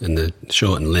tail and the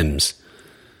shortened limbs.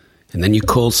 And then you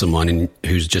call someone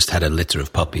who's just had a litter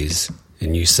of puppies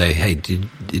and you say, hey,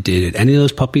 did any of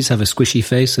those puppies have a squishy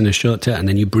face and a short tail? And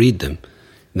then you breed them.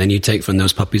 And then you take from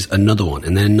those puppies another one,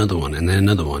 and then another one, and then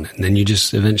another one. And then you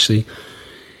just eventually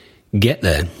get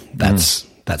there. That's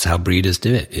how breeders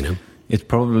do it, you know. It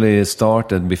probably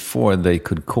started before they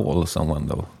could call someone,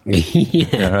 though.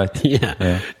 Yeah, right?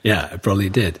 Yeah, it probably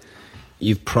did.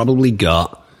 You've probably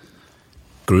got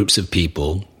groups of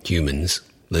people, humans,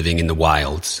 living in the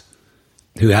wilds,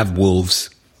 who have wolves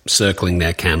circling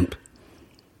their camp,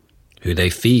 who they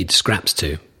feed scraps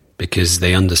to, because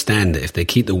they understand that if they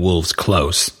keep the wolves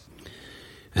close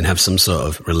and have some sort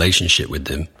of relationship with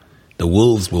them, the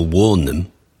wolves will warn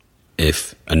them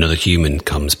if another human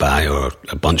comes by or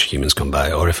a bunch of humans come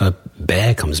by, or if a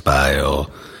bear comes by or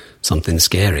something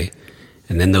scary.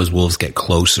 And then those wolves get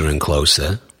closer and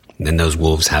closer, and then those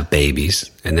wolves have babies,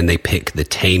 and then they pick the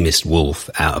tamest wolf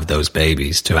out of those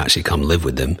babies to actually come live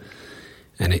with them.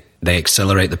 And they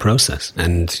accelerate the process.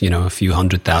 And, you know, a few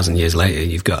 100,000 years later,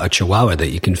 you've got a chihuahua that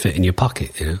you can fit in your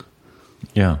pocket, you know?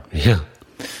 Yeah. Yeah.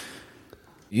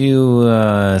 You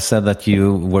said that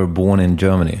you were born in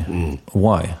Germany.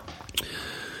 Why?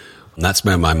 That's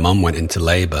where my mum went into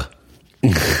labor.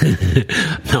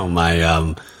 No,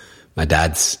 my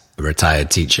dad's a retired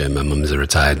teacher. My mum's a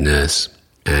retired nurse.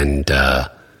 And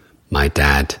my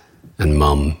dad and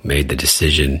mum made the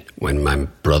decision when my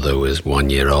brother was 1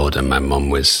 year old and my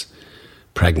mum was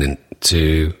pregnant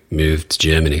to move to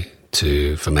Germany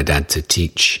for my dad to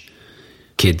teach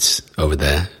kids over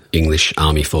there, English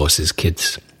Army Forces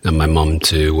kids, and my mum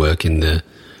to work in the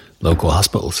local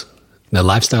hospitals. The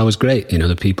lifestyle was great. You know,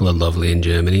 the people are lovely in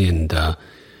Germany and the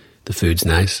food's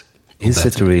nice. Is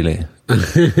it really?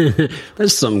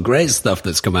 There's some great stuff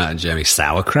that's come out of Germany.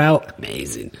 Sauerkraut,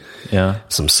 amazing. Yeah.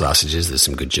 Some sausages, there's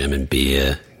some good German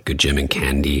beer, good German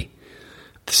candy.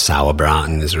 The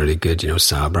Sauerbraten is really good. You know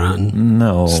Sauerbraten?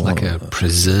 No. It's like a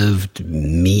preserved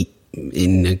meat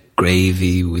in a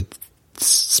gravy with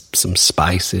some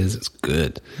spices. It's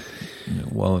good.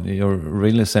 Well, you're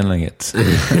really selling it.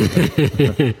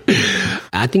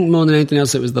 I think more than anything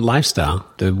else, it was the lifestyle.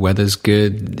 The weather's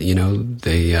good. You know,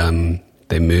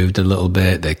 they moved a little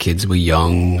bit. Their kids were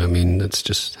young. I mean, that's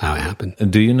just how it happened.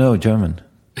 Do you know German?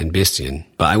 Ein bisschen.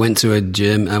 But I went to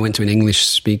an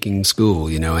English-speaking school,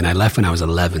 you know, and I left when I was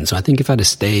 11. So I think if I'd have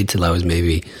stayed till I was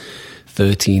maybe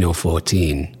 13 or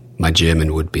 14, my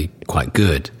German would be quite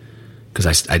good.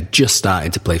 Because I just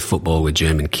started to play football with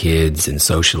German kids and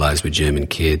socialize with German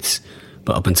kids.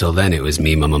 But up until then, it was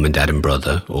me, my mum and dad and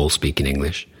brother, all speaking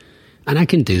English. And I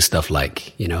can do stuff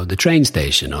like, you know, the train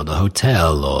station or the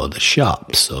hotel or the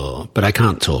shops, but I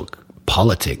can't talk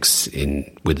politics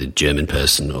with a German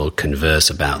person or converse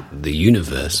about the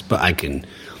universe. But I can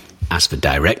ask for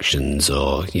directions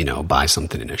or, you know, buy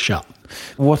something in a shop.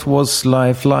 What was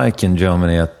life like in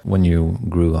Germany when you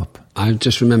grew up? I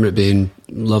just remember it being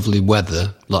lovely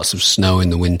weather, lots of snow in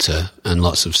the winter and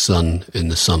lots of sun in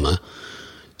the summer,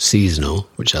 seasonal,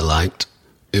 which I liked.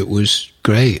 It was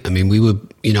great. I mean,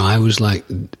 I was like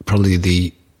probably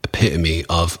the epitome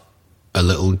of a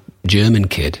little German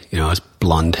kid. You know, I was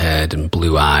blonde-haired and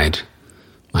blue-eyed.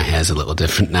 My hair's a little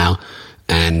different now.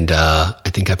 And I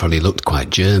think I probably looked quite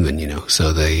German, you know,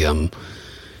 so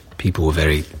people were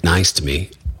very nice to me.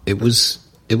 It was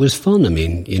fun. I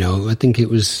mean, you know, I think it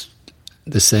was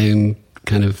the same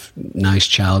kind of nice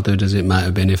childhood as it might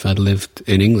have been if I'd lived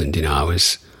in England. You know, I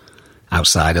was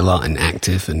outside a lot and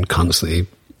active and constantly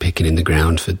picking in the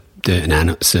ground for dirt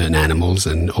and certain animals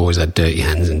and always had dirty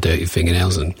hands and dirty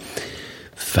fingernails and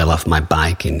fell off my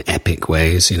bike in epic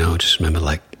ways. You know, I just remember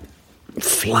like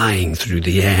flying through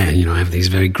the air. You know, I have these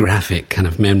very graphic kind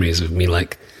of memories of me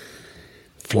like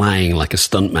flying like a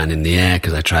stuntman in the air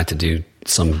because I tried to do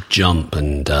some jump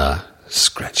and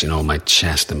scratching all my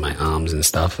chest and my arms and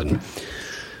stuff. And,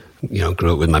 you know,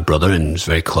 grew up with my brother and was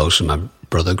very close with my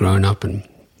brother growing up and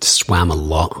swam a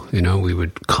lot. You know, we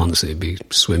would constantly be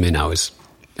swimming.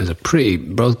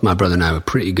 Both my brother and I were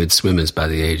pretty good swimmers by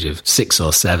the age of 6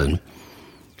 or 7.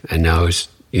 And I was,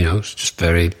 you know, just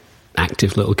very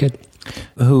active little kid.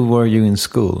 Who were you in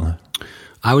school?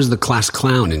 I was the class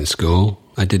clown in school.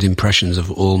 I did impressions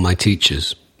of all my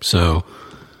teachers. So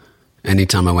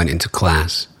anytime I went into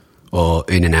class or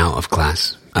in and out of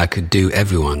class, I could do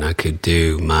everyone. I could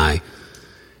do my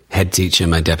head teacher,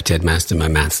 my deputy headmaster, my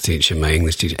maths teacher, my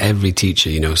English teacher, every teacher,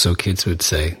 you know. So kids would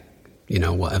say, you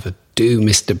know, whatever, do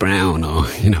Mr. Brown or,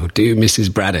 you know, do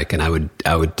Mrs. Braddock. And I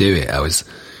would do it.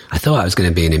 I thought I was going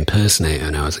to be an impersonator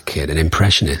when I was a kid, an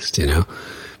impressionist, you know.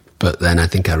 But then I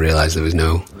think I realized there was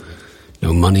no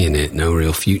money in it, no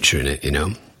real future in it, you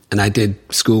know. And I did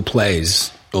school plays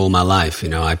all my life, you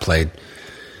know. I played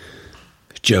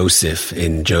Joseph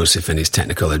in Joseph and His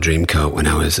Technicolor Dreamcoat when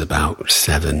I was about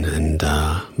 7, and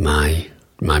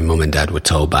my mum and dad were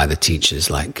told by the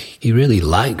teachers, like, he really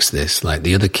likes this. Like,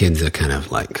 the other kids are kind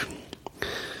of like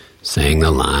saying the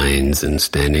lines and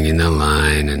standing in the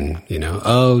line and, you know,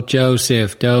 oh,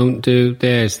 Joseph, don't do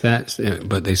this, that's...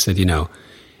 But they said, you know,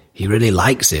 he really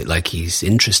likes it, like he's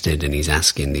interested and he's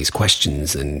asking these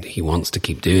questions and he wants to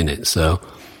keep doing it. So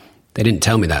they didn't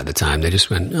tell me that at the time. They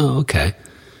just went, oh, okay.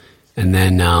 And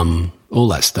then all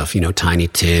that stuff, you know, Tiny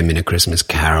Tim in A Christmas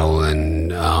Carol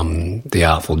and The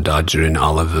Artful Dodger and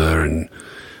Oliver and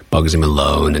Bugsy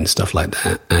Malone and stuff like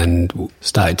that. And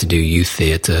started to do youth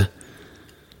theatre.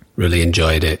 Really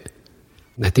enjoyed it.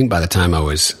 And I think by the time I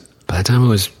was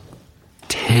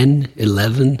 10,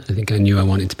 11, I think I knew I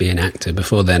wanted to be an actor.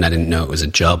 Before then, I didn't know it was a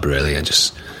job, really. I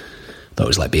just thought it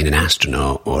was like being an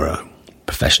astronaut or a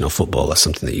professional footballer,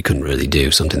 something that you couldn't really do,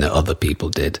 something that other people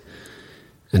did.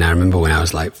 And I remember when I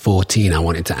was like 14, I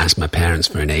wanted to ask my parents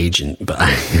for an agent, but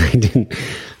I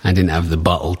didn't have the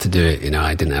bottle to do it, you know,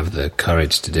 I didn't have the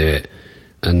courage to do it.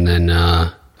 And then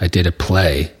I did a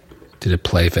play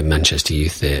for Manchester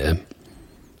Youth Theatre.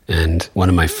 And one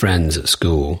of my friends at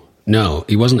school, no,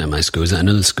 he wasn't at my school, he was at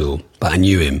another school, but I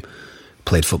knew him,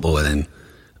 played football with him.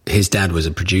 His dad was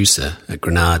a producer at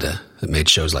Granada that made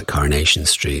shows like Coronation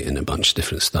Street and a bunch of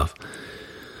different stuff.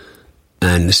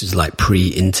 And this is like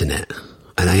pre-internet.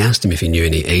 And I asked him if he knew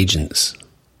any agents.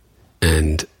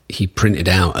 And he printed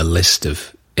out a list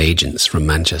of agents from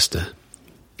Manchester.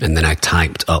 And then I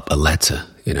typed up a letter,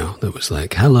 you know, that was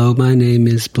like, hello, my name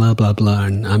is blah, blah, blah,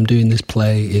 and I'm doing this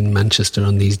play in Manchester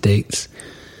on these dates.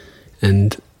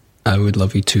 And I would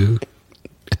love you to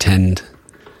attend.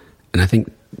 And I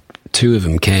think 2 of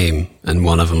them came, and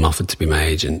one of them offered to be my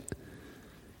agent.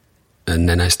 And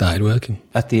then I started working.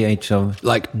 At the age of?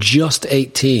 Like just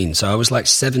 18. So I was like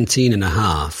 17 and a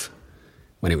half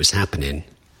when it was happening.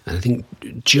 And I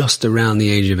think just around the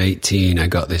age of 18, I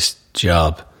got this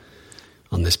job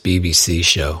on this BBC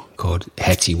show called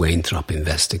Hetty Wainthropp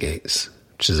Investigates,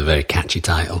 which is a very catchy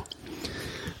title,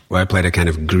 where I played a kind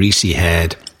of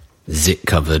greasy-haired,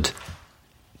 zit-covered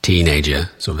teenager,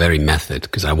 so very method,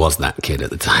 because I was that kid at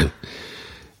the time.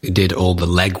 He did all the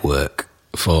legwork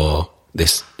for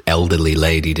this elderly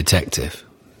lady detective.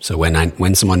 So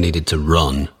when someone needed to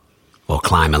run or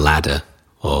climb a ladder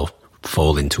or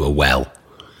fall into a well,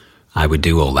 I would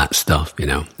do all that stuff, you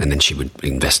know, and then she would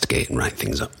investigate and write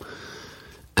things up.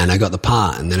 And I got the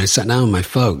part, and then I sat down with my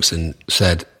folks and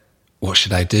said, what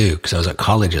should I do? Because I was at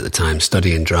college at the time,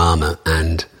 studying drama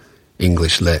and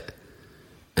English lit.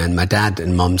 And my dad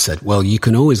and mum said, well, you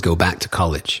can always go back to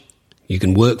college. You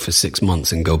can work for 6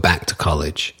 months and go back to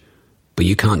college, but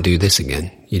you can't do this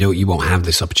again. You won't have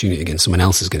this opportunity again. Someone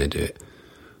else is going to do it.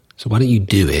 So why don't you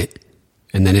do it?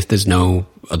 And then if there's no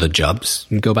other jobs,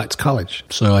 you go back to college.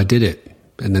 So I did it.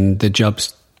 And then the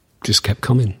jobs just kept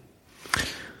coming.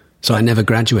 So I never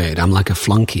graduated. I'm like a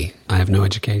flunky. I have no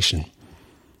education.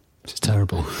 It's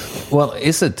terrible. Well,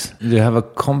 is it? Do you have a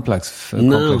complex for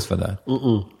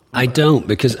that? I don't,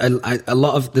 because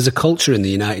there's a culture in the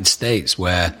United States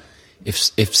where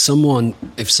if someone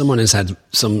has had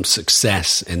some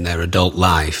success in their adult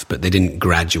life, but they didn't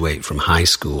graduate from high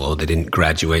school or they didn't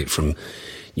graduate from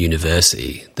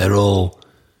university, they're all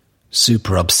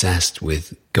super obsessed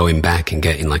with going back and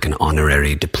getting like an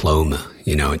honorary diploma.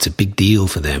 You know, it's a big deal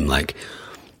for them. Like,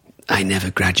 I never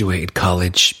graduated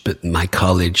college, but my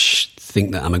college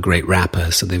think that I'm a great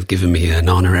rapper, so they've given me an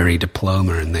honorary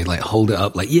diploma, and they like hold it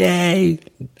up like, yay,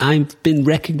 I've been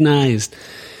recognized.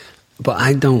 But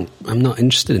I'm not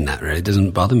interested in that, really. It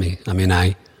doesn't bother me. I mean,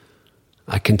 I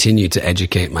continue to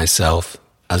educate myself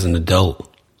as an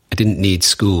adult. I didn't need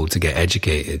school to get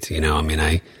educated, you know. I mean,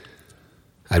 I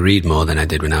read more than I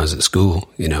did when I was at school,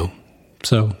 you know.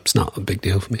 So it's not a big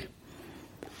deal for me.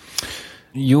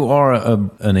 You are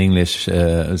an English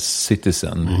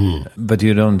citizen, but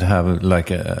you don't have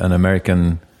like an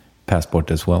American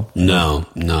passport as well? No,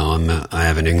 I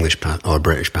have an English or a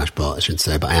British passport, I should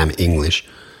say, but I am English.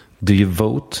 Do you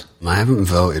vote? I haven't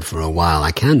voted for a while.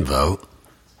 I can vote,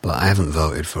 but I haven't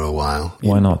voted for a while.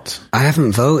 Why not? I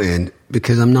haven't voted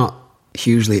because I'm not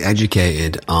hugely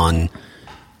educated on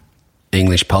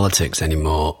English politics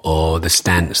anymore, or the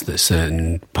stance that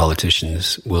certain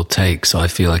politicians will take. So I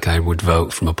feel like I would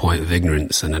vote from a point of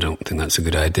ignorance, and I don't think that's a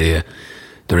good idea.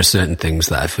 There are certain things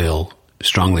that I feel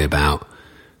strongly about.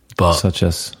 But Such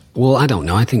as? well, I don't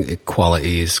know. I think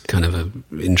equality is kind of an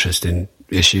interesting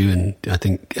issue, and I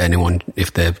think anyone,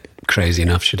 if they're crazy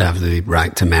enough, should have the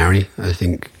right to marry. I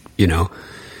think, you know,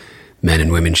 men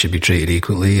and women should be treated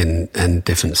equally, and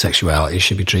different sexualities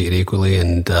should be treated equally,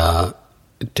 and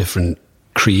different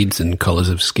creeds and colours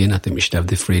of skin. I think we should have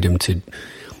the freedom to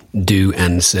do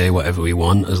and say whatever we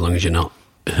want, as long as you're not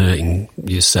hurting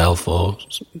yourself or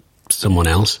someone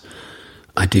else.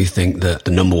 I do think that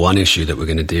the number one issue that we're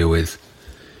going to deal with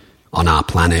on our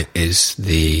planet is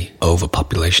the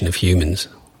overpopulation of humans.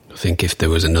 I think if there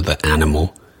was another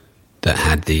animal that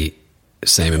had the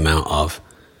same amount of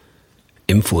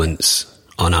influence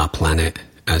on our planet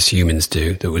as humans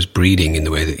do, that was breeding in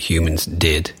the way that humans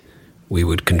did, we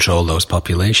would control those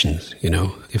populations. You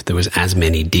know, if there was as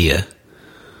many deer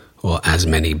or as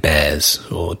many bears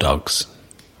or dogs,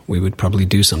 we would probably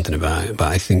do something about it. But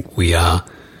I think we are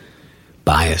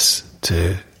biased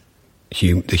to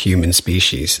the human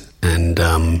species, and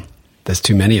there's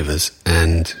too many of us,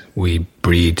 and we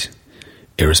breed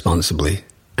irresponsibly.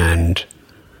 And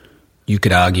you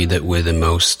could argue that we're the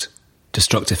most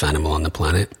destructive animal on the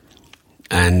planet,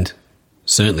 and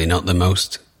certainly not the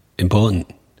most important.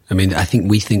 I mean, I think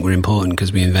we think we're important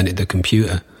because we invented the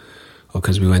computer or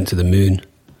because we went to the moon.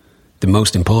 The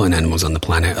most important animals on the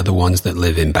planet are the ones that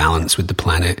live in balance with the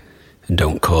planet and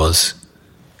don't cause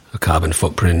a carbon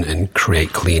footprint and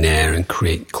create clean air and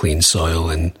create clean soil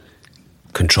and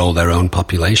control their own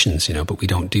populations, you know, but we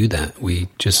don't do that. We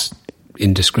just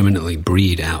indiscriminately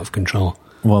breed out of control.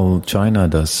 Well, China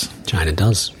does. China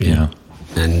does, yeah.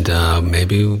 And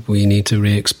maybe we need to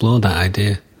re-explore that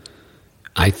idea.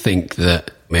 I think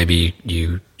that maybe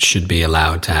you should be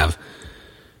allowed to have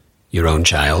your own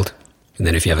child, and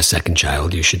then if you have a second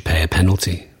child, you should pay a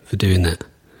penalty for doing that.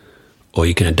 Or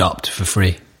you can adopt for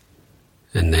free.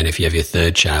 And then if you have your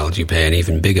third child, you pay an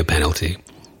even bigger penalty.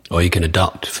 Or you can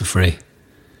adopt for free.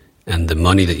 And the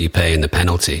money that you pay in the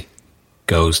penalty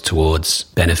goes towards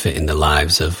benefiting the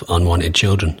lives of unwanted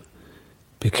children.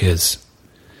 Because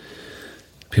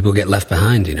people get left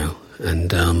behind, you know.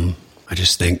 And I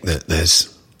just think that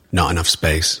there's not enough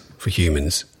space for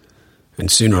humans. And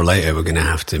sooner or later, we're going to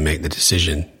have to make the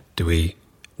decision. Do we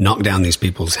knock down these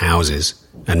people's houses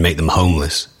and make them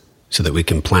homeless so that we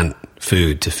can plant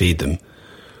food to feed them?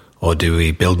 Or do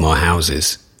we build more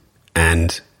houses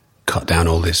and cut down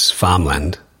all this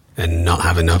farmland and not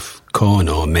have enough corn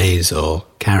or maize or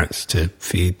carrots to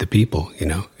feed the people? You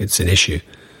know, it's an issue.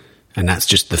 And that's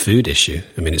just the food issue.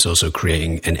 I mean, it's also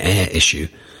creating an air issue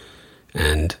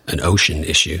and an ocean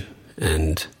issue.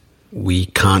 And we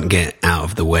can't get out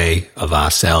of the way of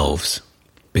ourselves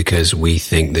because we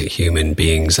think that human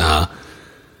beings are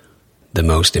the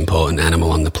most important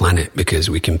animal on the planet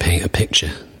because we can paint a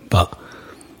picture. But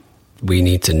we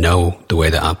need to know the way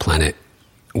that our planet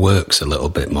works a little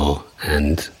bit more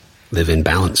and live in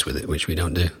balance with it, which we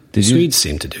don't do. Swedes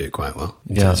seem to do it quite well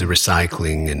in terms of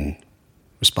recycling and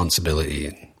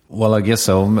responsibility. Well, I guess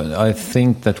so. I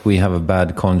think that we have a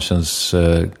bad conscience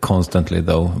constantly,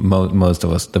 though. Most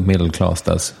of us, the middle class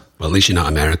does. Well, at least you're not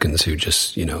Americans who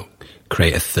just, you know,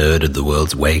 create a third of the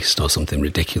world's waste or something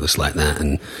ridiculous like that,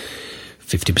 and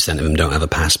 50% of them don't have a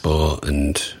passport,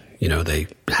 and you know, they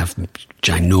have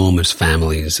ginormous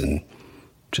families and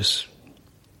just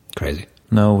crazy.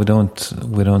 No, we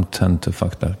don't tend to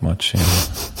fuck that much.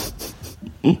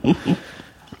 You know?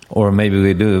 Or maybe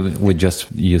we do. We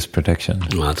just use protection.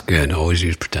 Well, that's good. Always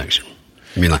use protection.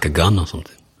 You mean like a gun or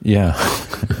something? Yeah,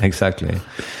 exactly.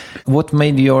 What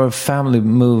made your family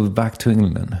move back to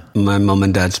England? My mum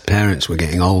and dad's parents were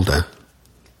getting older.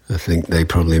 I think they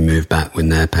probably moved back when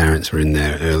their parents were in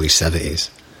their early 70s.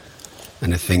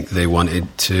 And I think they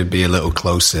wanted to be a little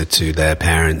closer to their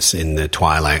parents in the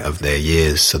twilight of their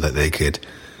years so that they could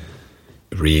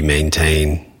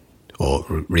re-maintain or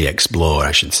re-explore,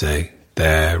 I should say,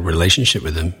 their relationship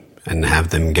with them and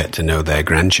have them get to know their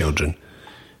grandchildren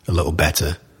a little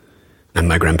better. And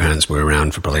my grandparents were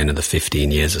around for probably another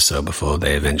 15 years or so before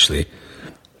they eventually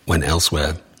went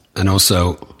elsewhere. And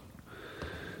also,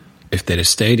 if they'd have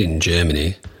stayed in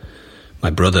Germany,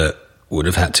 my brother would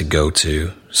have had to go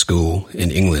to school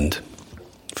in England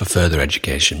for further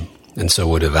education, and so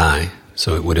would have I.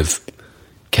 So it would have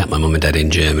kept my mum and dad in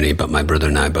Germany, but my brother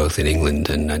and I both in England,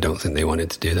 and I don't think they wanted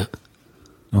to do that.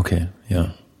 Okay,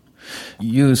 yeah.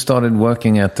 You started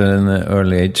working at an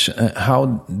early age.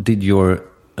 How did your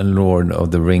Lord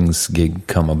of the Rings gig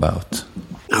come about?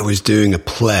 I was doing a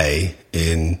play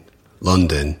in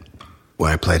London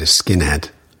where I played a skinhead,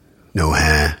 no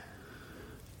hair,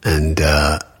 and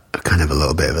kind of a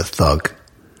little bit of a thug.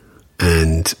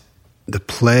 And the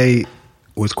play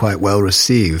was quite well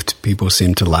received. People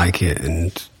seemed to like it,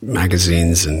 and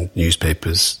magazines and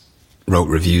newspapers wrote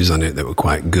reviews on it that were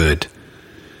quite good.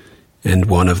 And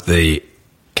one of the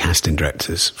casting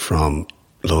directors from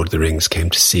Lord of the Rings came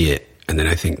to see it, and then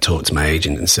I think talked to my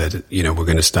agent and said, you know, we're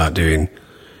going to start doing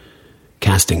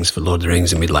castings for Lord of the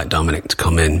Rings and we'd like Dominic to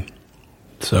come in.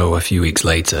 So a few weeks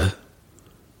later,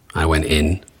 I went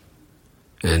in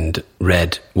and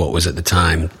read what was at the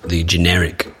time the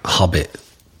generic Hobbit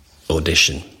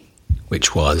audition,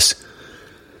 which was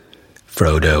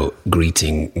Frodo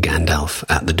greeting Gandalf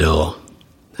at the door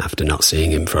after not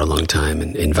seeing him for a long time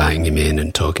and inviting him in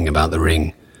and talking about the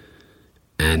ring.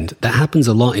 And that happens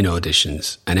a lot in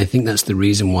auditions. And I think that's the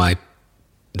reason why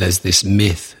there's this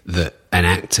myth that an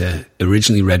actor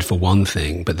originally read for one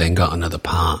thing but then got another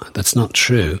part. That's not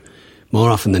true. More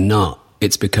often than not,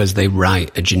 it's because they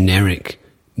write a generic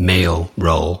male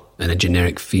role and a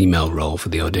generic female role for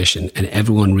the audition, and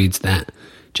everyone reads that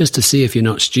just to see if you're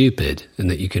not stupid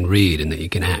and that you can read and that you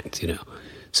can act, you know.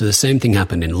 So the same thing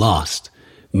happened in Lost.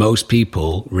 Most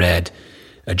people read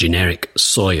a generic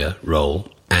Sawyer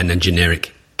role and a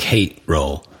generic Kate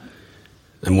role.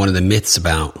 And one of the myths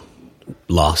about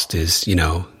Lost is, you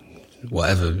know,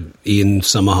 whatever, Ian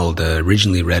Somerhalder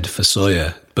originally read for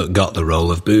Sawyer but got the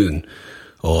role of Boone,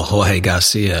 or Jorge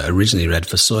Garcia originally read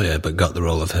for Sawyer but got the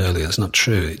role of Hurley. That's not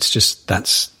true. It's just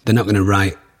they're not going to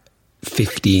write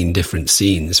 15 different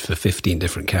scenes for 15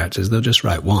 different characters. They'll just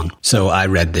write one. So I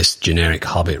read this generic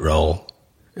Hobbit role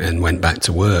and went back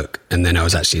to work, and then I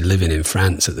was actually living in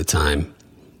France at the time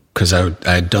because I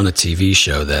had done a TV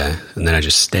show there, and then I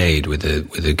just stayed with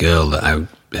a girl that I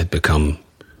had become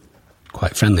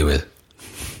quite friendly with.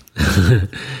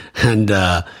 And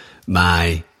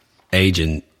my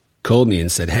agent called me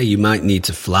and said, hey, you might need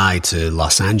to fly to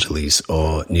Los Angeles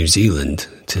or New Zealand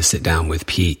to sit down with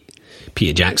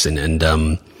Peter Jackson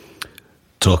and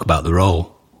talk about the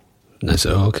role. And I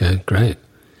said, oh, okay, great.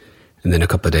 And then a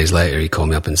couple of days later, he called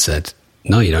me up and said,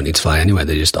 no, you don't need to fly anywhere.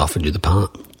 They just offered you the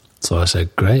part. So I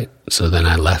said, great. So then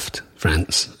I left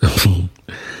France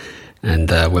and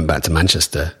went back to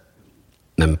Manchester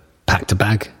and then packed a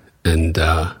bag and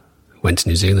went to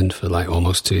New Zealand for like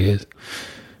almost 2 years.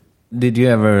 Did you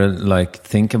ever like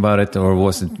think about it, or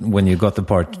was it when you got the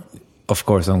part, of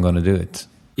course I'm going to do it?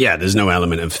 Yeah, there's no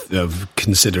element of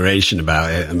consideration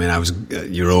about it. I mean,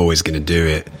 you're always going to do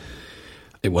it.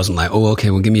 It wasn't like, oh, okay,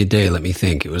 well, give me a day, let me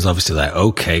think. It was obviously like,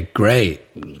 okay, great,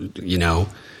 you know,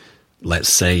 let's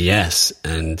say yes.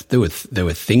 And there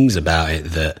were things about it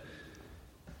that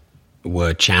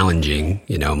were challenging.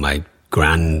 You know, my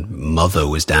grandmother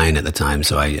was dying at the time,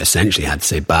 so I essentially had to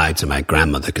say bye to my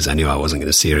grandmother because I knew I wasn't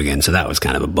going to see her again. So that was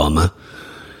kind of a bummer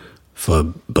for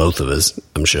both of us,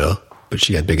 I'm sure. But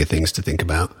she had bigger things to think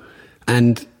about.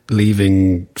 And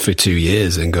leaving for 2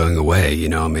 years and going away, you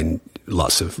know, I mean,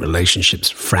 lots of relationships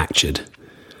fractured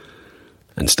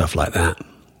and stuff like that.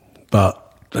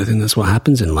 But I think that's what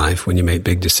happens in life when you make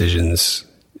big decisions.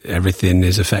 Everything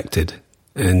is affected,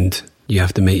 and you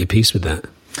have to make your peace with that,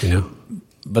 you know.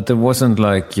 But there wasn't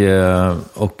like,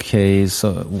 okay,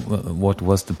 so what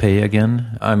was the pay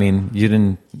again? I mean, you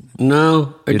didn't...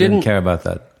 No, I didn't care about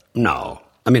that? No.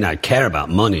 I mean, I care about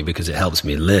money because it helps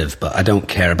me live, but I don't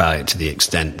care about it to the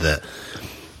extent that,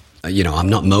 you know, I'm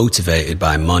not motivated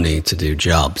by money to do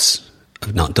jobs.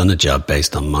 I've not done a job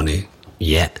based on money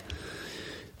yet.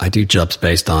 I do jobs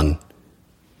based on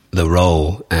the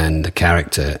role and the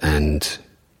character and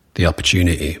the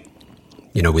opportunity.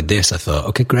 You know, with this, I thought,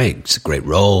 okay, great. It's a great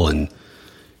role, and,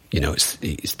 you know, it's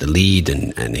the lead,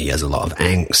 and he has a lot of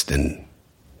angst, and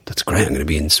that's great. I'm going to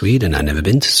be in Sweden. I've never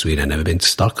been to Sweden. I've never been to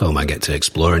Stockholm. I get to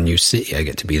explore a new city. I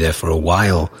get to be there for a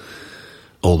while.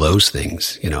 All those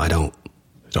things. You know, I don't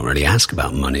really ask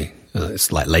about money.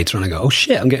 It's like later on I go, oh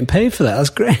shit, I'm getting paid for that. That's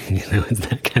great. You know, it's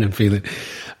that kind of feeling.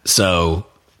 So,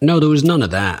 no, there was none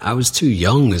of that. I was too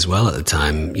young as well at the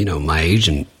time. You know, my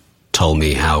agent told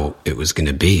me how it was going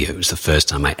to be. It was the first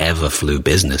time I ever flew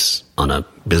business on a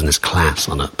business class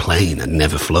on a plane. I'd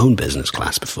never flown business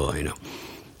class before, you know.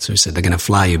 So he said, they're going to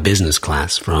fly you business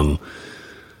class from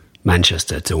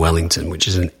Manchester to Wellington, which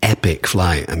is an epic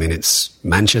flight. I mean, it's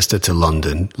Manchester to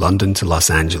London, London to Los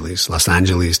Angeles, Los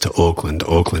Angeles to Auckland,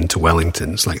 Auckland to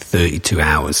Wellington. It's like 32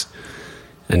 hours.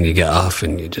 And you get off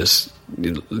and you just,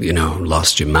 you know,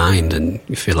 lost your mind, and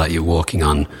you feel like you're walking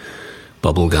on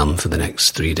bubble gum for the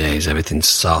next 3 days. Everything's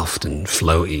soft and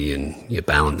floaty and your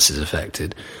balance is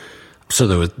affected. So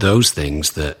there were those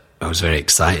things that I was very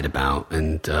excited about.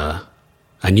 And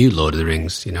I knew Lord of the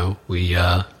Rings, you know. We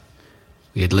had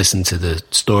listened to the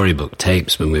storybook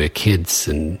tapes when we were kids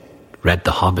and read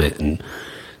The Hobbit, and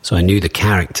so I knew the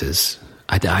characters.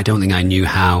 I don't think I knew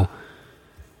how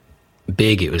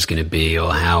big it was going to be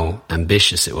or how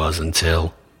ambitious it was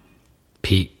until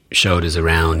Pete showed us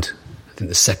around. I think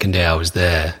the second day I was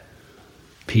there,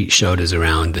 Pete showed us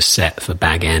around the set for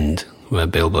Bag End, where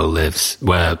Bilbo lives,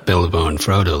 where Bilbo and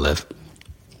Frodo live.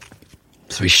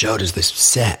 So he showed us this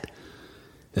set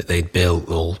that they'd built,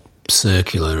 all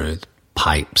circular, with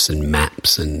pipes and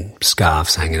maps and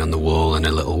scarves hanging on the wall and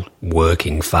a little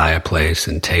working fireplace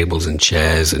and tables and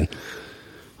chairs. And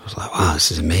I was like, wow,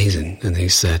 this is amazing. And he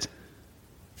said,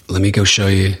 let me go show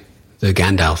you the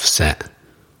Gandalf set.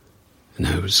 And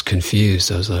I was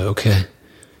confused. I was like, okay.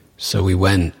 So we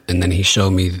went, and then he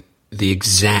showed me the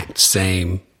exact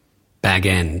same Bag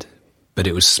End, but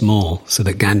it was small so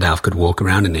that Gandalf could walk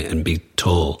around in it and be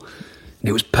tall. And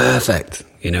it was perfect.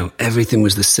 You know, everything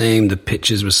was the same. The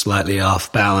pictures were slightly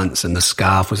off balance, and the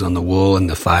scarf was on the wall, and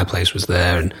the fireplace was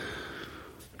there. And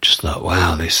just thought,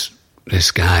 wow, this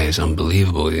guy is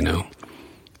unbelievable, you know.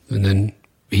 And then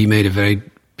he made a very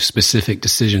specific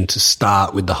decision to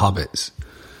start with the Hobbits.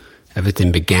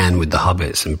 Everything began with the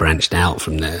Hobbits and branched out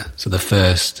from there. So the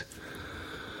first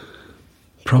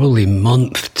probably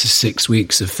month to 6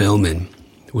 weeks of filming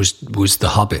was the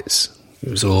Hobbits. It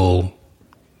was all,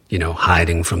 you know,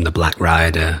 hiding from the Black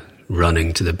Rider,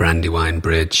 running to the Brandywine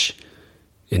Bridge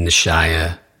in the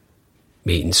Shire,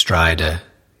 meeting Strider.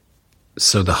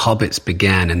 So the Hobbits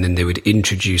began, and then they would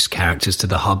introduce characters to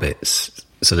the Hobbits.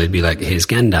 So they'd be like, here's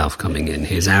Gandalf coming in,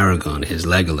 here's Aragorn, here's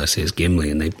Legolas, here's Gimli,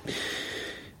 and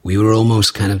we were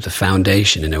almost kind of the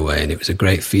foundation in a way, and it was a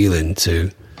great feeling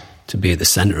to be at the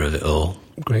center of it all.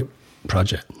 Great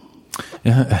project.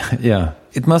 Yeah.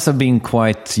 It must have been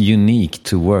quite unique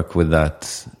to work with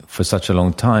that for such a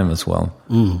long time as well.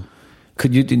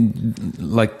 Could you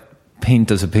like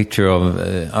paint us a picture of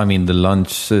the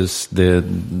lunches,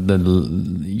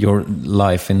 your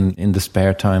life in the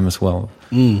spare time as well?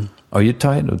 Are you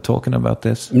tired of talking about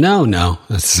this? No.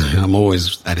 I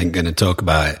think going to talk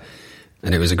about it,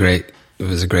 and it was a great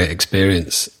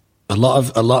experience. A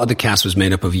lot of the cast was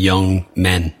made up of young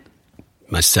men.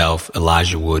 Myself,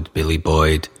 Elijah Wood, Billy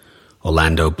Boyd,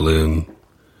 Orlando Bloom.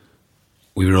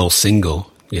 We were all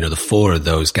single. You know, the four of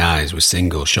those guys were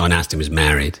single. Sean Astin was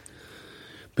married,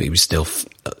 but he was still,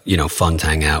 fun to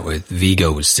hang out with.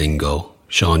 Viggo was single.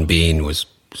 Sean Bean was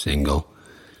single.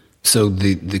 So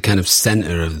the kind of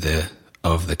center of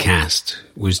the cast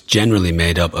was generally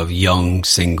made up of young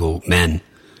single men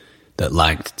that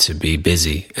liked to be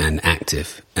busy and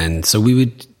active. And so we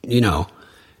would,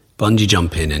 bungee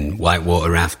jumping and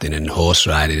whitewater rafting and horse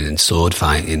riding and sword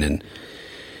fighting and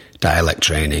dialect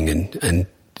training and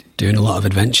doing a lot of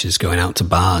adventures, going out to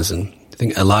bars. And I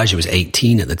think Elijah was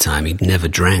 18 at the time. He'd never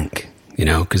drank,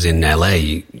 because in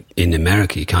LA, in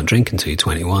America, you can't drink until you're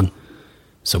 21.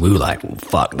 So we were like, well,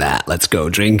 fuck that, let's go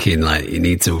drinking. Like, you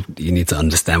need to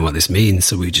understand what this means.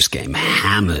 So we just get him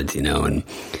hammered, and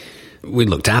we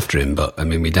looked after him, but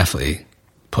we definitely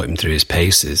put him through his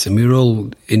paces. And we were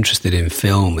all interested in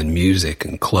film and music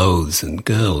and clothes and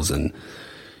girls. And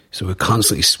so we're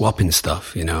constantly swapping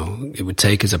stuff, It would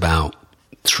take us about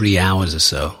 3 hours or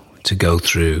so to go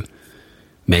through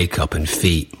makeup and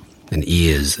feet and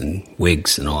ears and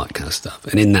wigs and all that kind of stuff.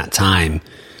 And in that time,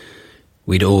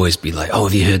 we'd always be like, oh,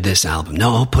 have you heard this album?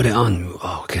 No, I'll put it on.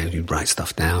 Oh, okay, we'd write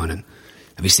stuff down. And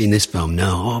have you seen this film?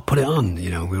 No, I'll put it on.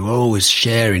 We were always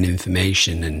sharing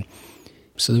information. And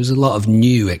so there was a lot of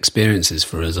new experiences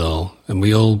for us all. And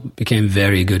we all became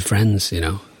very good friends,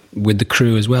 with the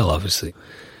crew as well, obviously.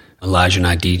 Elijah and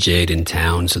I DJ'd in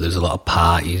town, so there was a lot of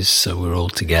parties, so we were all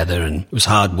together. And it was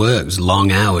hard work. It was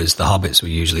long hours. The Hobbits were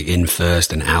usually in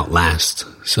first and out last.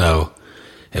 So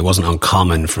it wasn't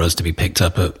uncommon for us to be picked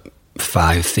up at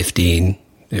 5:15.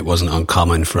 It wasn't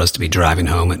uncommon for us to be driving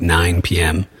home at 9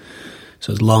 p.m.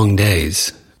 So it was long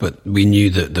days, but we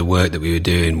knew that the work that we were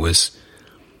doing was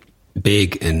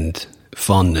big and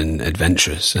fun and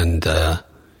adventurous. And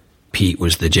Pete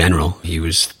was the general. He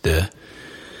was the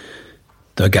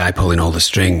guy pulling all the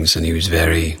strings, and he was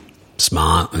very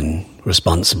smart and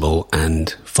responsible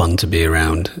and fun to be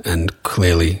around, and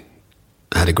clearly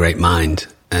had a great mind.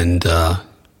 And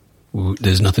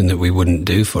there's nothing that we wouldn't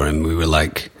do for him. We were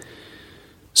like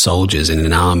soldiers in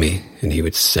an army, and he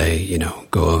would say,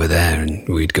 go over there, and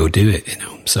we'd go do it,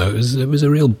 So it was a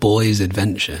real boys'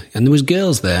 adventure. And there was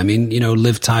girls there.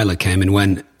 Liv Tyler came and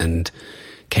went, and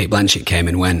Kate Blanchett came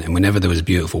and went, and whenever there was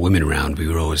beautiful women around, we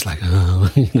were always like, oh,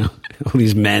 all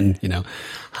these men,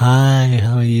 hi,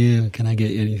 how are you? Can I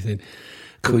get you anything?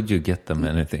 Could you get them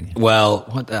anything? Well,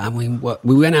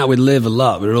 we went out with Liv a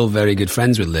lot. We were all very good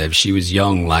friends with Liv. She was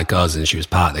young like us, and she was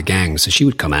part of the gang, so she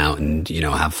would come out and,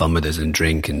 have fun with us and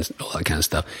drink and all that kind of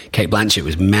stuff. Kate Blanchett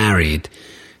was married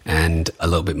and a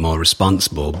little bit more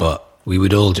responsible, but we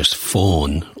would all just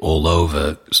fawn all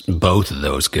over both of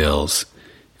those girls.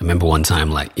 I remember one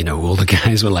time, like, you know, all the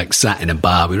guys were like sat in a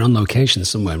bar. We were on location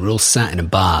somewhere. We were all sat in a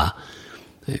bar.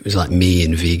 It was like me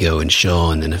and Vigo and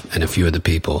Sean and a few other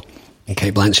people. And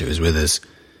Kate Blanchett was with us.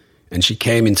 And she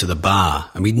came into the bar,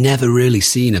 and we'd never really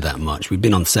seen her that much. We'd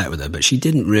been on set with her, but she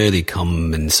didn't really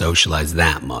come and socialise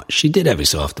that much. She did every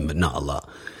so often, but not a lot.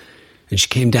 And she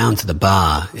came down to the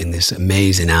bar in this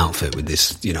amazing outfit with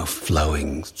this, you know,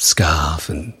 flowing scarf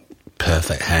and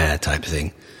perfect hair type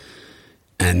thing.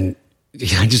 And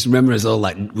I just remember us all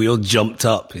like, we all jumped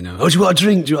up, you know, oh, do you want a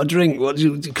drink? Do you want a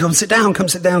drink? Come sit down,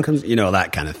 you know,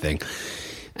 that kind of thing.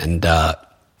 And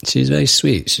she's very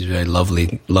sweet. She's a very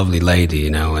lovely lady,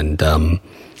 you know, and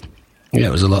yeah,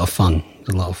 it was a lot of fun.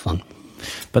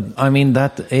 But I mean,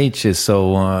 that age is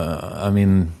so, I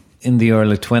mean, in the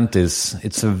early 20s,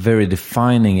 it's a very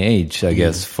defining age, I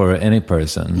guess, for any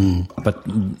person. But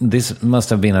this must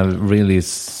have been a really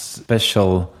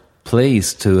special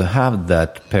place to have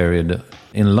that period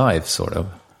in life, sort of.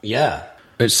 Yeah,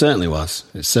 it certainly was.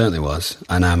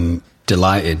 And I'm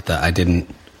delighted that I didn't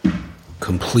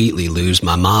completely lose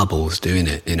my marbles doing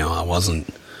it. You know, I wasn't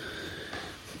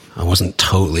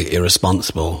totally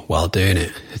irresponsible while doing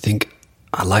it. I think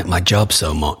I liked my job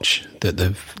so much that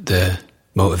the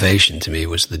motivation to me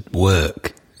was the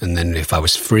work. And then if I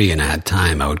was free and I had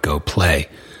time, I would go play.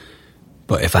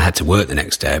 But if I had to work the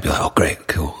next day, I'd be like, oh, great,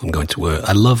 cool, I'm going to work.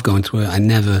 I love going to work. I've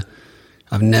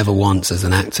never once as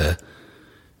an actor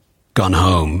gone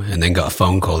home and then got a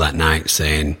phone call that night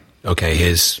saying, okay,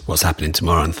 here's what's happening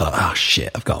tomorrow, and thought, oh, shit,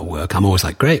 I've got to work. I'm always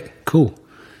like, great, cool,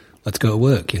 let's go to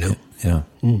work, you know? Yeah.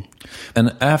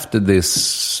 And after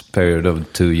this period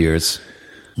of 2 years,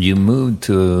 you moved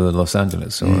to Los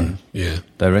Angeles, or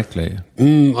directly?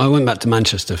 I went back to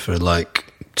Manchester for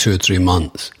like 2 or 3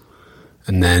 months,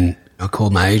 and then I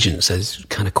called my agent and said, it's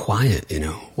kind of quiet, you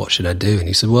know, what should I do? And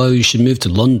he said, well, you should move to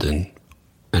London.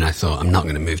 And I thought, I'm not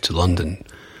going to move to London.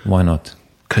 Why not?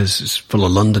 Because it's full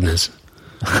of Londoners.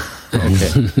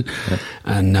 Okay.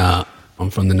 And I'm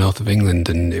from the north of England,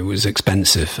 and it was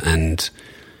expensive and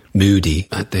moody.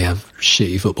 They have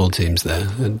shitty football teams there,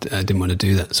 and I didn't want to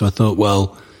do that. So I thought,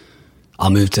 well,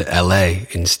 I'll move to LA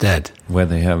instead. Where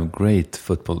they have great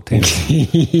football teams.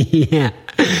 Yeah.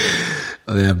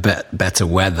 They have better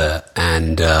weather,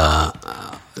 and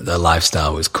the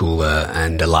lifestyle was cooler,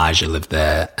 and Elijah lived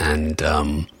there, and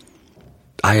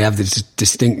I have this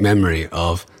distinct memory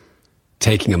of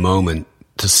taking a moment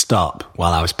to stop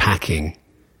while I was packing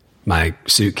my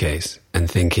suitcase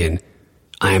and thinking,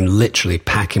 I am literally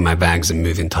packing my bags and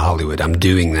moving to Hollywood. I'm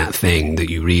doing that thing that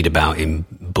you read about in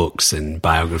books and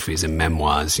biographies and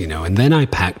memoirs, you know. And then I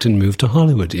packed and moved to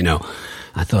Hollywood, you know.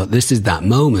 I thought, this is that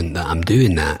moment that I'm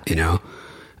doing that, you know.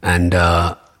 And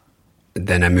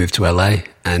then I moved to LA,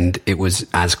 and it was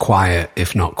as quiet,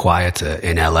 if not quieter,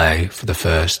 in LA for the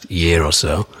first year or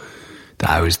so that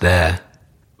I was there.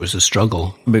 It was a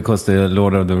struggle. Because the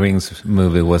Lord of the Rings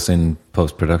movie was in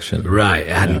post-production. Right,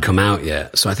 it hadn't come out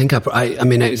yet. So I think, I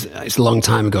mean, it's a long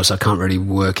time ago, so I can't really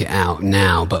work it out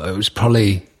now, but it was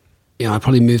probably, you know, I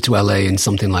probably moved to LA in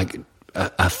something like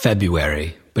a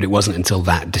February, but it wasn't until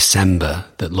that December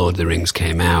that Lord of the Rings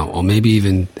came out, or maybe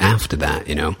even after that,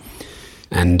 you know.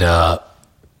 And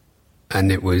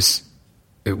it was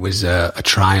a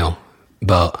trial,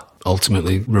 but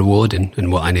ultimately rewarding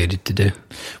and what I needed to do.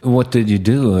 What did you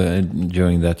do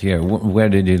during that year? Where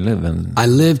did you live? I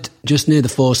lived just near the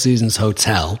Four Seasons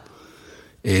Hotel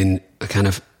in a kind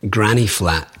of granny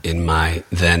flat in my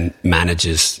then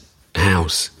manager's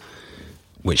house,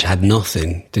 which had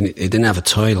nothing. It didn't have a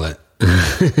toilet.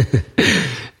 It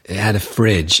had a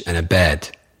fridge and a bed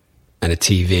and a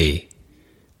TV,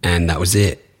 and that was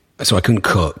it. So I couldn't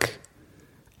cook.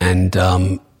 And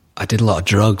I did a lot of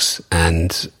drugs,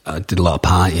 and I did a lot of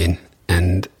partying,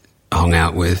 and hung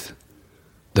out with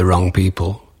the wrong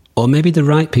people, or maybe the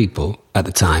right people at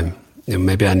the time. You know,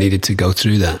 maybe I needed to go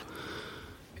through that.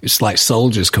 It's like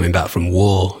soldiers coming back from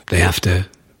war. They have to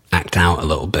act out a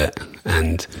little bit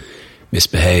and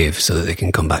misbehave so that they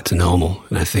can come back to normal.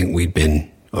 And I think we'd been,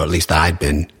 or at least I'd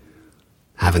been,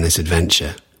 having this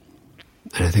adventure.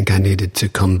 And I think I needed to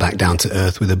come back down to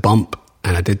earth with a bump,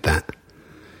 and I did that.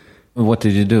 What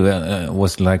did you do?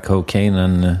 Was it like cocaine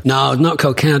and... No, not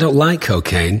cocaine. I don't like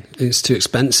cocaine. It's too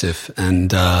expensive.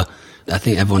 And I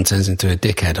think everyone turns into a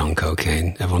dickhead on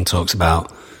cocaine. Everyone talks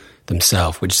about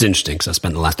themselves, which is interesting because I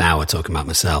spent the last hour talking about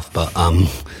myself. But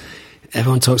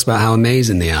everyone talks about how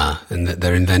amazing they are and that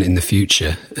they're inventing the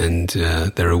future and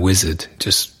they're a wizard.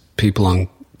 Just people on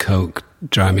coke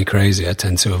drive me crazy. I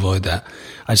tend to avoid that.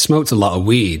 I smoked a lot of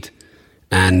weed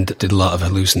and did a lot of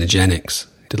hallucinogenics.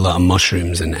 Did a lot of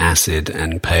mushrooms and acid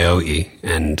and peyote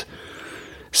and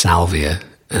salvia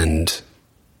and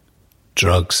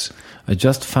drugs. I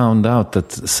just found out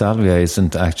that salvia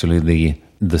isn't actually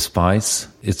the spice.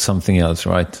 It's something else,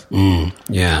 right?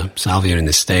 Yeah, salvia in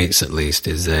the States, at least,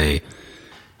 is a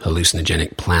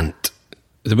hallucinogenic plant.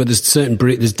 But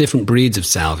there's different breeds of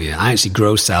salvia. I actually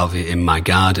grow salvia in my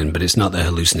garden, but it's not the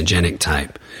hallucinogenic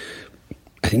type.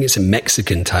 I think it's a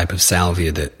Mexican type of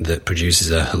salvia that produces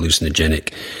a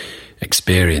hallucinogenic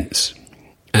experience.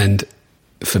 And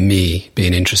for me,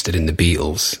 being interested in the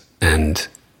Beatles and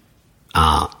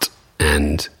art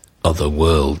and other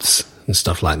worlds and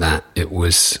stuff like that, it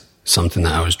was something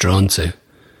that I was drawn to.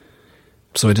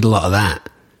 So I did a lot of that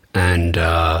and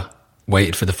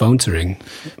waited for the phone to ring.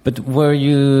 But were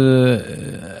you,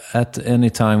 at any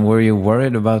time, were you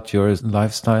worried about your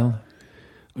lifestyle?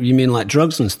 You mean like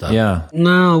drugs and stuff? Yeah.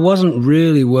 No, I wasn't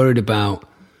really worried about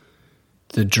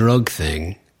the drug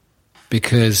thing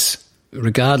because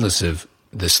regardless of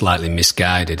the slightly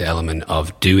misguided element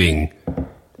of doing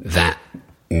that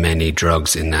many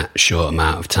drugs in that short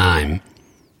amount of time,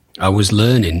 I was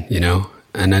learning, you know,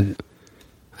 and I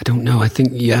don't know, I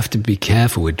think you have to be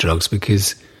careful with drugs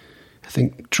because I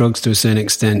think drugs to a certain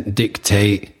extent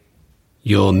dictate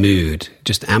your mood,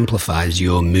 just amplifies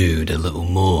your mood a little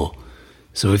more.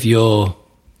 So if you're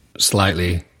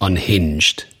slightly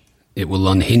unhinged, it will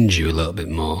unhinge you a little bit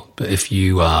more. But if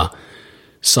you are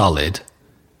solid,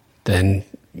 then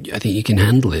I think you can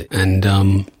handle it. And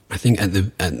I think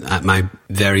at my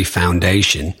very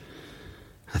foundation,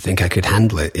 I think I could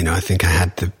handle it. You know, I think I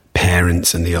had the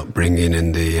parents and the upbringing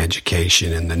and the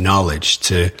education and the knowledge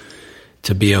to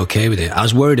be okay with it. I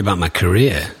was worried about my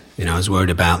career. You know, I was worried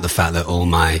about the fact that all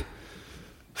my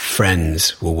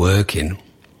friends were working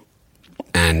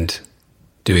and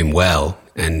doing well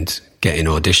and getting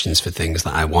auditions for things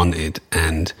that I wanted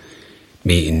and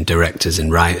meeting directors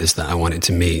and writers that I wanted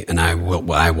to meet, and I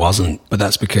wasn't. But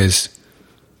that's because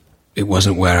it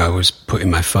wasn't where I was putting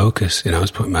my focus. You know, I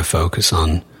was putting my focus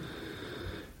on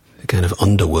the kind of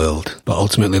underworld. But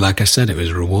ultimately, like I said, it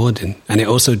was rewarding. And it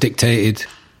also dictated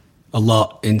a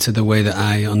lot into the way that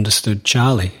I understood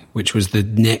Charlie, which was the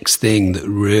next thing that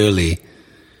really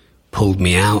pulled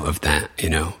me out of that, you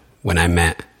know. When I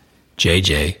met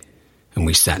JJ and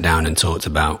we sat down and talked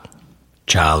about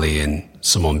Charlie and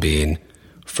someone being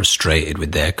frustrated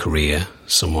with their career,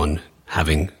 someone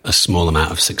having a small amount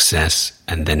of success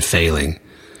and then failing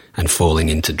and falling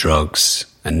into drugs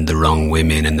and the wrong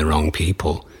women and the wrong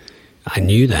people. I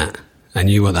knew that. I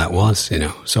knew what that was, you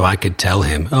know. So I could tell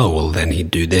him, oh, well, then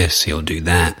he'd do this, he'll do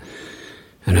that.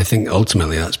 And I think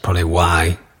ultimately that's probably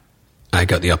why I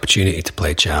got the opportunity to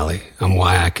play Charlie and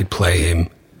why I could play him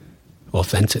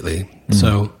authentically.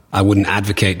 So I wouldn't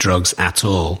advocate drugs at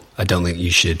all. I don't think you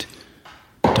should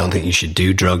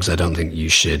do drugs. I don't think you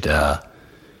should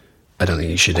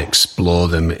explore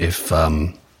them if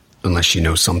unless you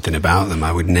know something about them.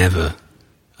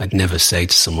 I'd never say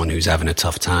to someone who's having a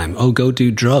tough time, oh, go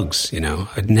do drugs, you know.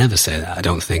 I'd never say that. I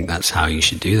don't think that's how you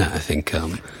should do that. I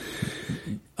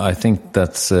think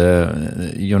that's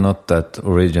you're not that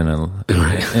original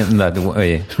in that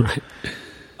way. Right.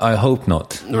 I hope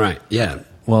not. Right, yeah.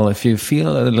 Well, if you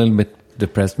feel a little bit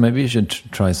depressed, maybe you should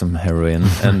try some heroin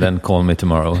and then call me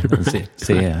tomorrow and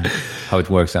see how it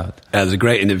works out. There's a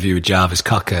great interview with Jarvis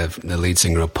Cocker, the lead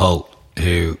singer of Pulp,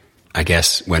 who I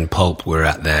guess when Pulp were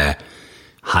at their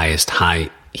highest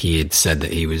height, he had said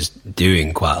that he was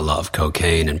doing quite a lot of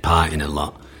cocaine and partying a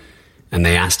lot. And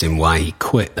they asked him why he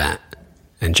quit that.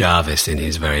 And Jarvis, in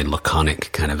his very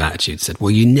laconic kind of attitude, said, well,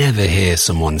 you never hear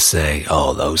someone say,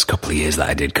 oh, those couple of years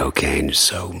that I did cocaine was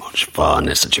so much fun.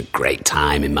 It's such a great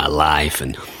time in my life.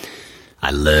 And I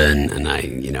learned and I,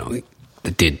 you know,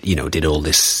 did all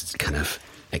this kind of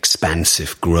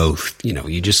expansive growth. You know,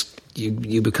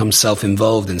 you become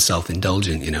self-involved and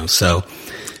self-indulgent, you know. So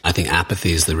I think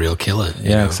apathy is the real killer.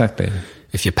 Yeah, exactly.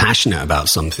 If you're passionate about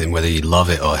something, whether you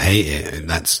love it or hate it,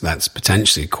 that's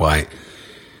potentially quite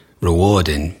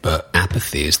rewarding, but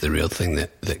apathy is the real thing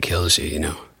that kills you, you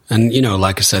know. And, you know,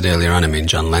 like I said earlier on, I mean,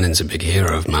 John Lennon's a big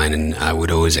hero of mine, and I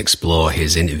would always explore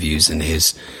his interviews and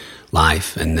his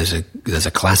life. And there's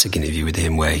a classic interview with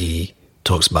him where he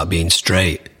talks about being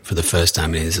straight for the first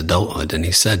time in his adulthood. And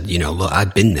he said, you know, look,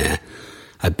 I've been there.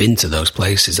 I've been to those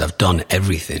places. I've done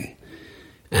everything.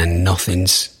 And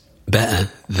nothing's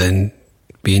better than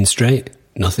being straight.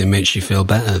 Nothing makes you feel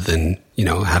better than, you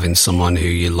know, having someone who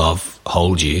you love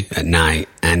hold you at night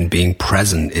and being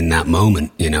present in that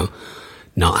moment, you know,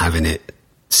 not having it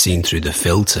seen through the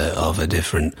filter of a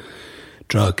different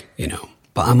drug, you know.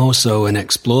 But I'm also an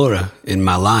explorer in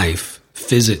my life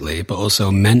physically, but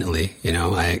also mentally. You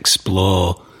know, I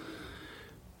explore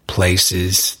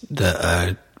places that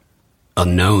are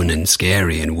unknown and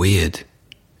scary and weird.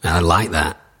 And I like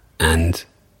that. And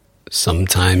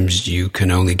sometimes you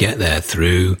can only get there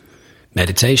through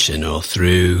meditation or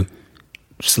through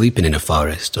sleeping in a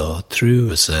forest or through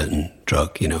a certain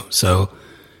drug, you know. So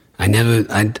I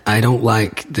don't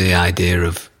like the idea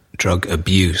of drug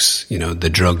abuse, you know, the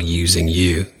drug using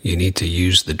you. You need to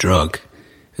use the drug.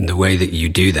 And the way that you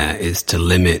do that is to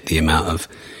limit the amount of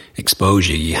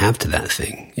exposure you have to that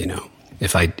thing, you know.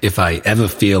 If I ever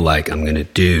feel like I'm going to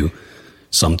do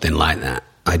something like that,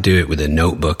 I do it with a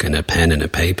notebook and a pen and a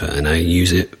paper, and I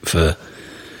use it for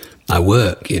my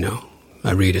work, you know.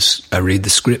 I read the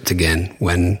script again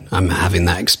when I'm having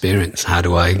that experience. How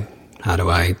do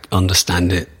I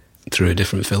understand it through a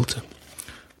different filter?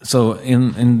 So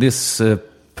in this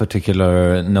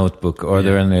particular notebook, are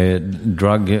there any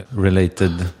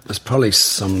drug-related? There's probably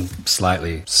some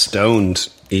slightly stoned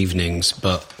evenings,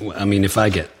 but I mean, if I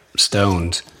get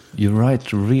stoned, you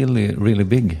write really, really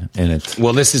big in it.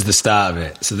 Well, this is the start of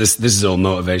it. So this is all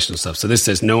motivational stuff. So this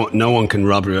says no one can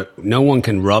rob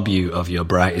you of your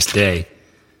brightest day,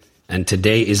 and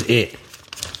today is it.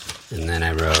 And then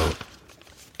I wrote,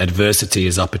 adversity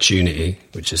is opportunity,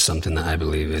 which is something that I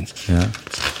believe in. Yeah.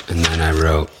 And then I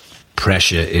wrote,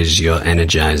 pressure is your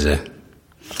energizer.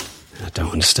 I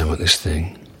don't understand what this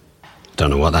thing.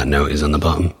 Don't know what that note is on the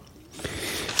bottom.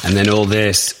 And then all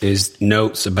this is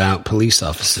notes about police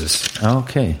officers.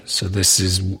 Okay. So this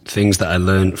is things that I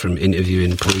learned from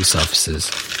interviewing police officers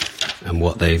and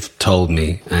what they've told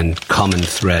me, and common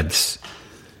threads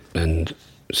and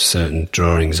certain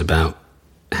drawings about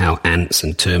how ants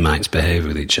and termites behave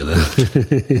with each other.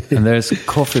 And there's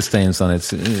coffee stains on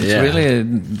it. It's really,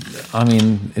 I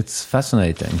mean, it's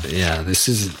fascinating. Yeah, this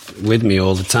is with me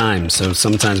all the time. So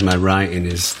sometimes my writing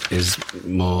is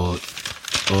more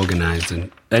organized,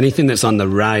 and anything that's on the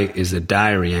right is a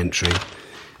diary entry,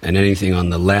 and anything on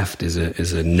the left is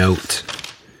a note.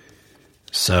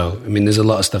 So, I mean, there's a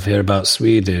lot of stuff here about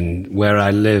Sweden. Where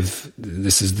I live,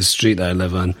 this is the street that I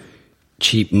live on.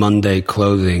 Cheap Monday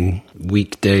clothing,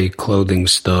 weekday clothing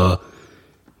store,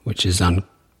 which is on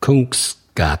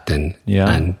Kungsgatan.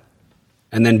 Yeah.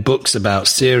 And then books about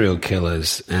serial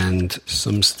killers and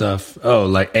some stuff. Oh,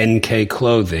 like NK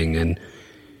Clothing and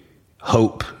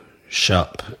Hope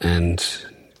Shop and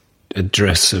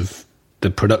address of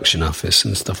the production office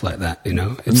and stuff like that, you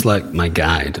know. It's like my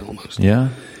guide almost. Yeah.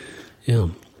 Yeah.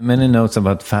 Many notes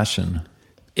about fashion.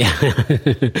 Yeah.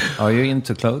 Are you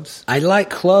into clothes? I like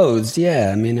clothes,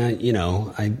 yeah. I mean,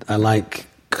 I like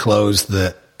clothes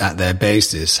that at their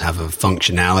basis have a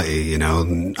functionality, you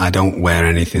know. I don't wear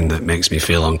anything that makes me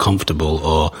feel uncomfortable,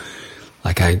 or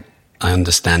like I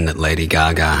understand that Lady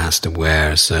Gaga has to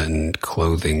wear certain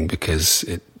clothing because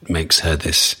it makes her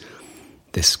this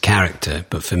character.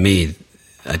 But for me,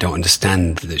 I don't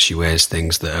understand that she wears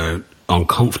things that are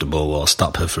uncomfortable or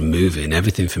stop her from moving.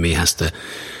 Everything for me has to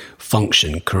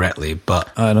function correctly. But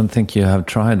I don't think you have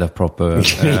tried a proper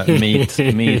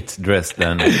meat dress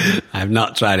then. I have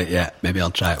not tried it yet. Maybe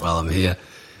I'll try it while I'm here.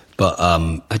 But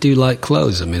I do like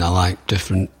clothes. I mean, I like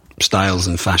different styles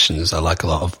and fashions. I like a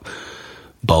lot of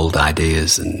bold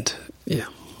ideas, and yeah.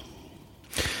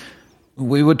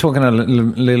 We were talking a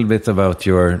little bit about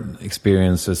your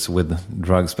experiences with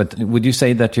drugs, but would you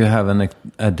say that you have an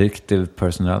addictive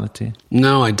personality?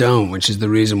 No, I don't, which is the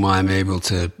reason why I'm able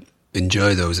to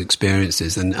enjoy those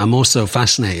experiences. And I'm also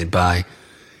fascinated by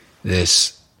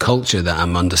this culture that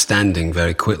I'm understanding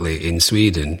very quickly in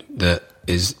Sweden that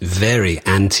is very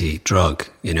anti-drug,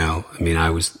 you know. I mean, I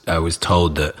was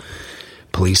told that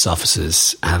police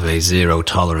officers have a zero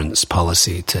tolerance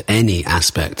policy to any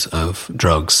aspect of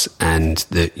drugs, and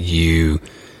that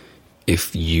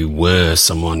if you were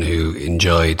someone who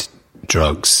enjoyed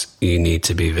drugs, you need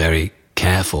to be very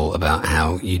careful about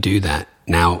how you do that.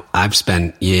 Now, I've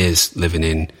spent years living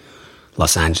in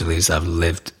Los Angeles. I've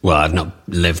not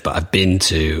lived, but I've been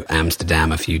to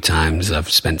Amsterdam a few times. I've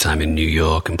spent time in New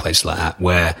York and places like that,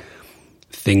 where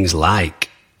things like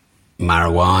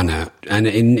marijuana, and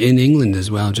in England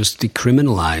as well, just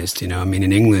decriminalized, you know. I mean,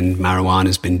 in England, marijuana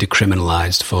has been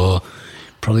decriminalized for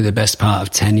probably the best part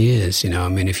of 10 years, you know. I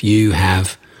mean, if you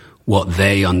have what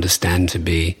they understand to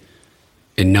be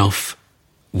enough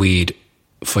weed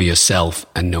for yourself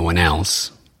and no one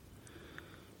else,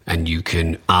 and you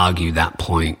can argue that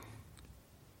point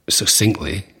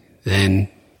succinctly, then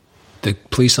the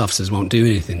police officers won't do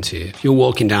anything to you. If you're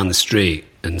walking down the street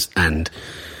and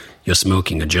you're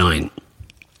smoking a joint,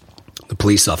 the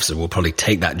police officer will probably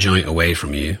take that joint away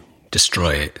from you,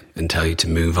 destroy it, and tell you to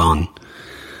move on.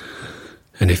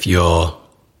 And if you're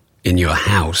in your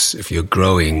house, if you're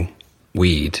growing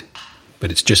weed,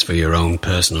 but it's just for your own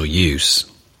personal use,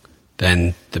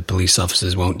 then the police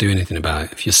officers won't do anything about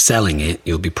it. If you're selling it,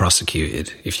 you'll be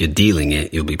prosecuted. If you're dealing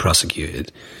it, you'll be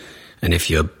prosecuted. And if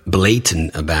you're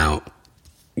blatant about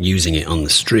using it on the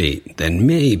street, then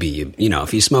maybe, you know,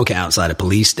 if you smoke it outside a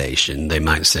police station, they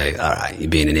might say, all right, you're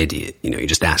being an idiot. You know, you're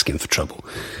just asking for trouble.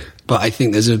 But I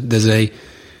think there's a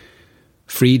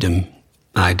freedom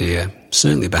idea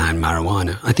certainly behind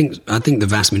marijuana. I think the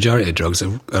vast majority of drugs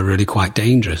are really quite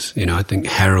dangerous. You know, I think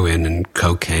heroin and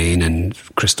cocaine and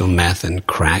crystal meth and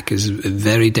crack is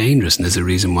very dangerous, and there's a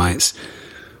reason why it's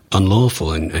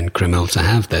unlawful and criminal to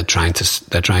have. They're trying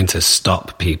to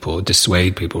stop people,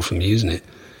 dissuade people from using it.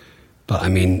 But I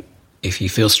mean, if you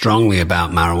feel strongly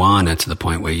about marijuana to the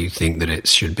point where you think that it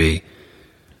should be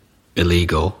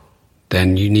illegal,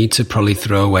 then you need to probably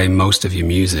throw away most of your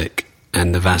music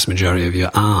and the vast majority of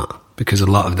your art, because a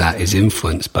lot of that is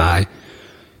influenced by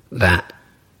that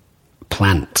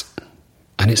plant.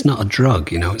 And it's not a drug,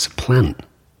 you know, it's a plant.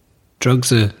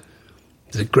 Drugs are...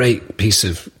 There's a great piece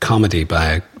of comedy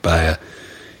by an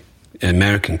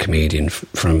American comedian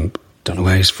from, don't know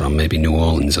where he's from, maybe New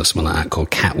Orleans or something like that,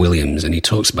 called Cat Williams, and he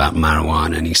talks about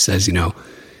marijuana, and he says, you know,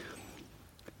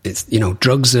 it's, you know,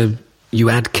 drugs are... You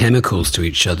add chemicals to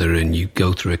each other and you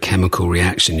go through a chemical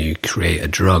reaction, you create a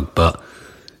drug. But,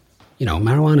 you know,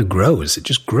 marijuana grows. It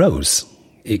just grows.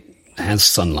 It has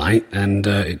sunlight and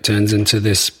it turns into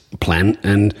this plant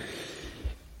and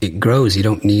it grows. You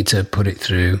don't need to put it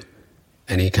through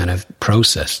any kind of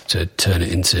process to turn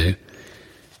it into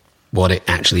what it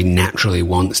actually naturally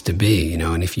wants to be, you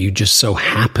know. And if you just so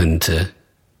happen to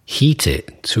heat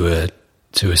it to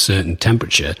a certain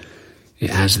temperature, it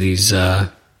has these...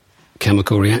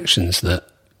 chemical reactions that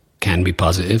can be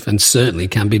positive and certainly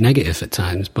can be negative at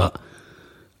times. But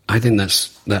I think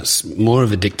that's more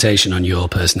of a dictation on your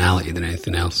personality than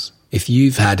anything else. If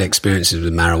you've had experiences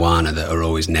with marijuana that are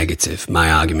always negative, my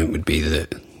argument would be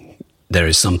that there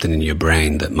is something in your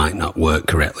brain that might not work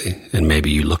correctly, and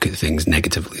maybe you look at things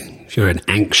negatively. If you're an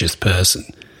anxious person,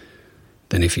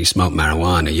 then if you smoke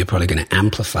marijuana, you're probably going to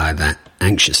amplify that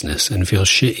anxiousness and feel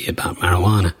shitty about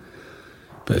marijuana.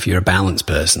 But if you're a balanced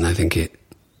person, I think it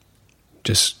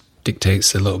just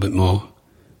dictates a little bit more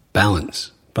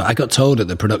balance. But I got told at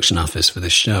the production office for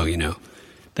this show, you know,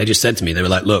 they just said to me, they were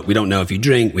like, look, we don't know if you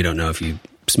drink, we don't know if you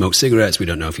smoke cigarettes, we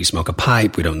don't know if you smoke a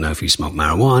pipe, we don't know if you smoke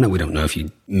marijuana, we don't know if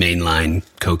you mainline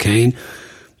cocaine.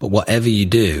 But whatever you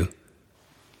do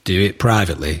it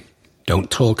privately.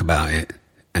 Don't talk about it,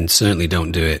 and certainly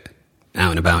don't do it out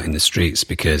and about in the streets,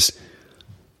 because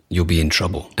you'll be in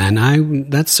trouble.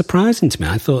 And that's surprising to me.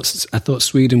 I thought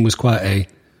Sweden was quite a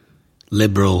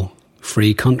liberal,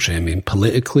 free country. I mean,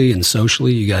 politically and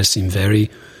socially, you guys seem very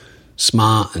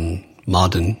smart and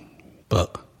modern,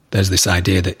 but there's this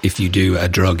idea that if you do a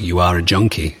drug, you are a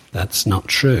junkie. That's not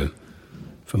true,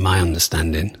 from my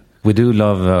understanding. We do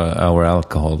love our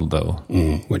alcohol, though.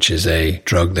 Which is a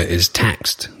drug that is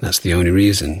taxed. That's the only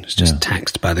reason. It's just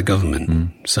taxed by the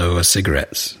government. So are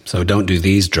cigarettes. So don't do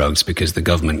these drugs because the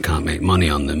government can't make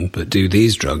money on them, but do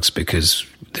these drugs because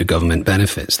the government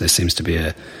benefits. There seems to be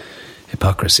a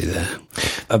hypocrisy there.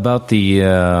 About the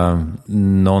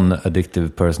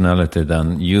non-addictive personality,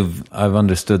 then, I've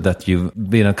understood that you've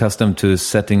been accustomed to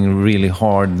setting really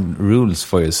hard rules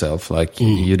for yourself. Like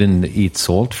you didn't eat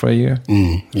salt for a year.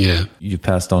 Yeah. You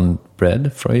passed on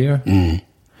bread for a year.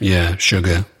 Yeah,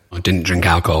 sugar. I didn't drink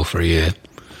alcohol for a year.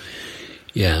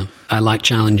 Yeah. I like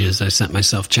challenges. I set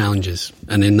myself challenges.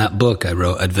 And in that book I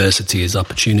wrote, Adversity is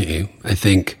Opportunity. I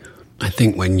think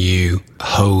when you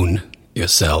hone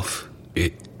yourself,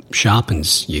 it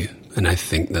sharpens you, and I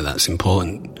think that that's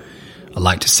important. I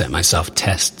like to set myself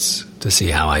tests to see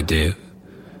how I do,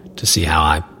 to see how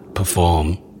I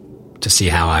perform, to see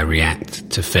how I react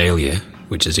to failure,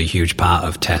 which is a huge part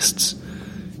of tests.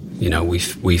 You know, we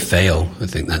fail. I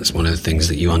think that's one of the things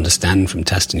that you understand from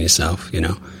testing yourself, you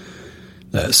know,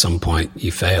 that at some point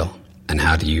you fail, and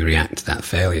how do you react to that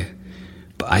failure?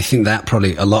 But I think that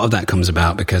probably, a lot of that comes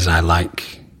about because I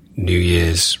like New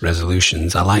Year's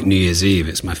resolutions. I like New Year's Eve.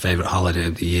 It's my favorite holiday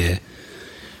of the year.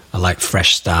 I like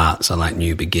fresh starts. I like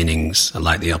new beginnings. I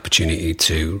like the opportunity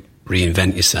to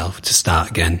reinvent yourself, to start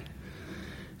again.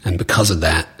 And because of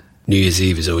that, New Year's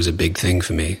Eve is always a big thing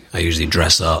for me. I usually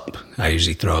dress up. I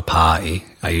usually throw a party.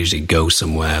 I usually go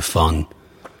somewhere fun.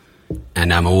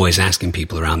 And I'm always asking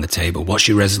people around the table, what's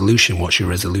your resolution? What's your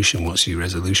resolution? What's your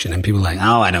resolution? And people are like,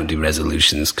 oh, I don't do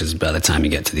resolutions, because by the time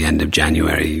you get to the end of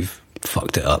January, you've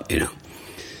fucked it up, you know.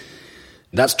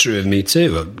 That's true of me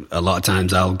too. A lot of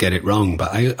times I'll get it wrong,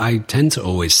 but I tend to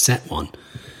always set one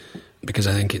because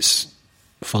I think it's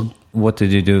fun. What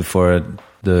did you do for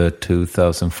the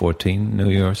 2014 New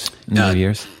Year's?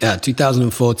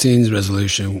 2014's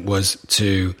resolution was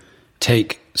to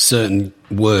take certain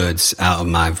words out of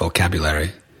my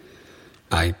vocabulary.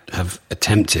 I have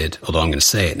attempted, although I'm going to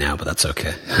say it now, but that's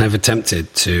okay. I've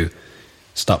attempted to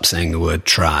stop saying the word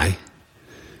try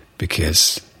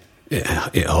because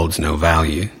it holds no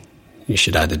value. You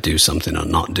should either do something or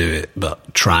not do it,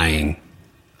 but trying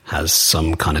has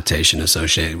some connotation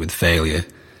associated with failure.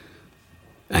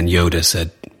 And Yoda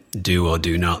said, do or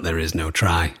do not, there is no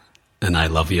try. And I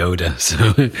love Yoda.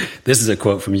 So this is a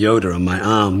quote from Yoda on my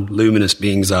arm. Luminous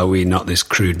beings are we, not this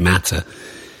crude matter.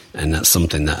 And that's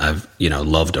something that I've,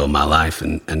 loved all my life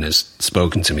and has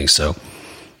spoken to me. So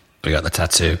I got the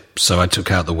tattoo. So I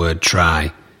took out the word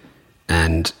try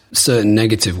and certain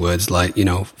negative words like,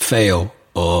 fail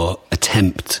or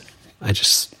attempt. I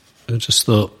just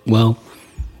thought, well,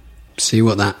 see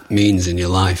what that means in your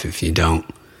life if you don't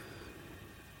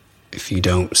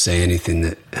say anything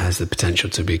that has the potential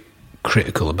to be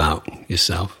critical about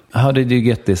yourself. How did you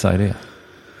get this idea?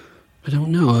 I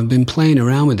don't know. I've been playing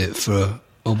around with it for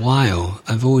a while.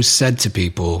 I've always said to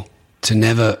people to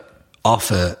never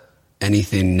offer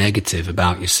anything negative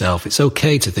about yourself. It's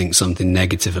okay to think something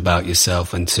negative about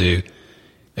yourself and to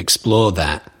explore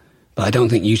that, but I don't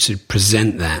think you should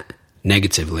present that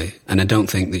negatively, and I don't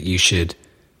think that you should.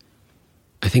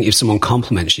 I think if someone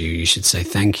compliments you, you should say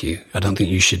thank you. I don't think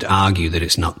you should argue that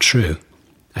it's not true.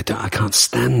 I can't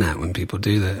stand that when people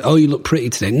do that. Oh, you look pretty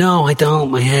today. No, I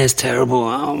don't. My hair's terrible.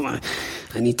 Oh,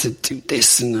 I need to do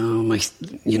this. And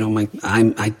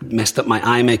I messed up my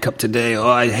eye makeup today. Oh,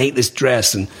 I hate this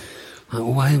dress. And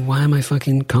why am I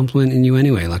fucking complimenting you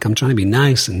anyway? Like, I'm trying to be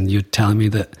nice, and you're telling me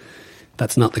that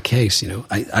that's not the case.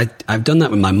 I've done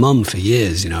that with my mum for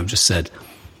years. I've just said,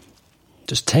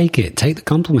 just take it. Take the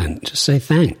compliment. Just say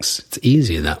thanks. It's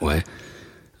easier that way.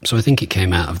 So I think it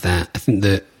came out of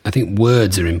that. I think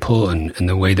words are important, and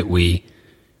the way that we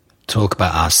talk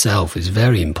about ourselves is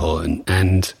very important.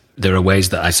 And there are ways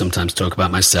that I sometimes talk about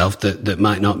myself that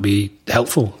might not be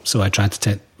helpful. So I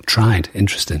tried.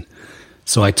 Interesting.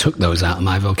 So I took those out of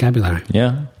my vocabulary.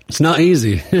 Yeah. It's not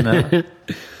easy. No.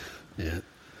 Yeah.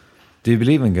 Do you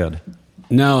believe in God?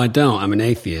 No, I don't. I'm an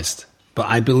atheist. But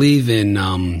I believe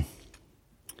in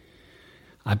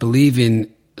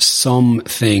some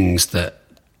things that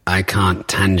I can't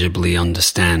tangibly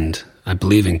understand. I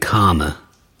believe in karma,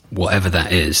 whatever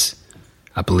that is.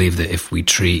 I believe that if we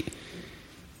treat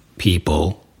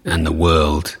people and the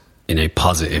world in a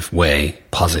positive way,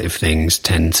 positive things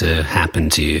tend to happen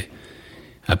to you.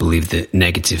 I believe that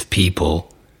negative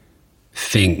people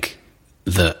think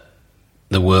that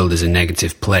the world is a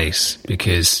negative place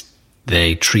because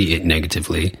they treat it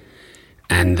negatively,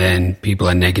 and then people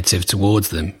are negative towards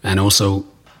them. And also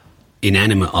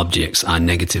inanimate objects are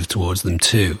negative towards them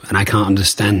too. And I can't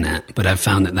understand that, but I've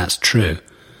found that that's true.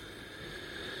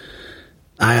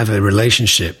 I have a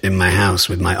relationship in my house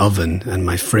with my oven and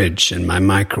my fridge and my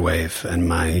microwave and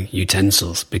my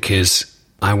utensils because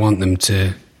I want them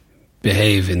to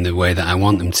behave in the way that I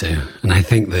want them to. And I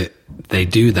think that they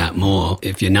do that more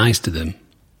if you're nice to them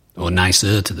or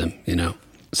nicer to them,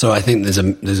 So I think I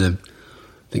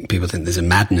think people think there's a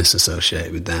madness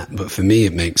associated with that. But for me,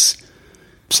 it makes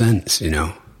sense,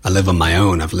 I live on my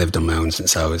own. I've lived on my own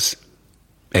since I was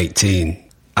 18.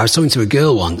 I was talking to a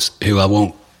girl once who I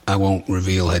won't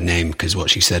reveal her name because what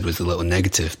she said was a little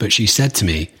negative, but she said to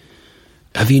me,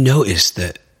 have you noticed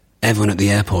that everyone at the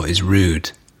airport is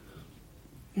rude?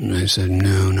 And I said,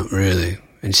 no, not really.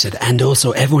 And she said, and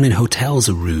also everyone in hotels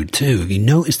are rude too. Have you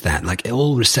noticed that? Like,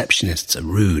 all receptionists are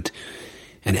rude.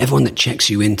 And everyone that checks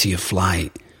you into your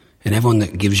flight and everyone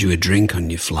that gives you a drink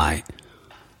on your flight,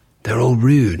 they're all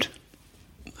rude.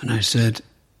 And I said,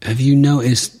 have you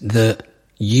noticed that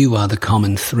you are the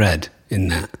common thread in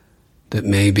that? That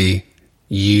maybe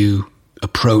you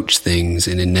approach things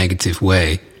in a negative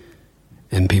way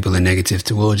and people are negative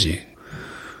towards you.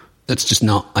 That's just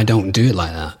not, I don't do it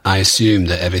like that. I assume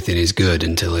that everything is good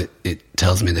until it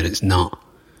tells me that it's not.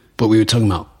 But we were talking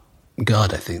about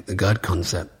God, I think, the God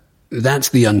concept. That's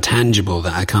the untangible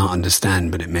that I can't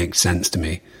understand, but it makes sense to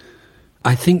me.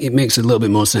 I think it makes a little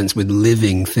bit more sense with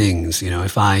living things.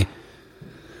 If I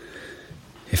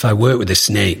work with a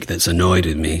snake that's annoyed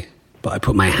with me, but I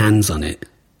put my hands on it,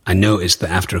 I notice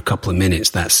that after a couple of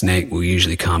minutes, that snake will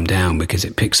usually calm down because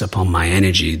it picks up on my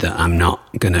energy that I'm not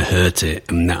going to hurt it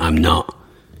and that I'm not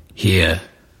here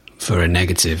for a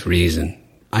negative reason.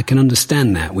 I can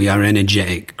understand that. We are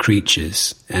energetic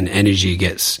creatures and energy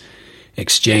gets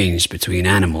exchanged between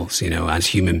animals. As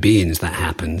human beings, that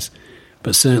happens.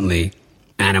 But certainly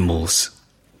animals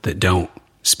that don't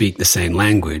speak the same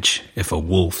language. If a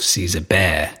wolf sees a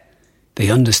bear, they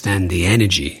understand the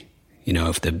energy. You know,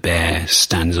 if the bear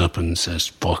stands up and says,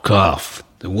 fuck off,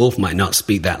 the wolf might not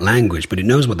speak that language, but it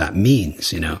knows what that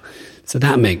means, you know. So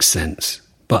that makes sense.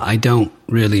 But I don't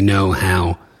really know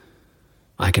how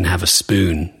I can have a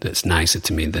spoon that's nicer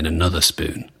to me than another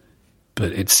spoon.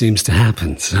 But it seems to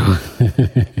happen, so...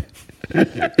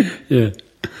 yeah,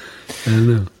 I don't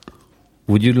know.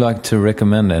 Would you like to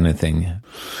recommend anything?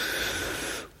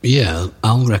 Yeah,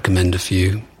 I'll recommend a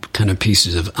few kind of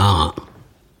pieces of art.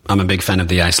 I'm a big fan of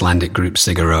the Icelandic group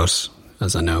Sigur Rós,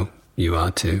 as I know you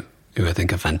are too, who I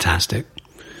think are fantastic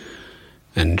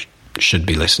and should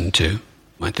be listened to.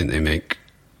 I think they make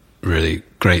really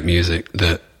great music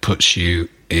that puts you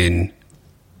in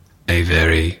a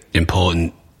very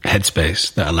important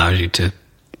headspace that allows you to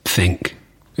think.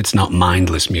 It's not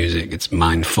mindless music, it's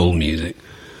mindful music.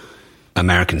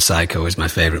 American Psycho is my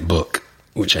favorite book,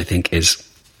 which I think is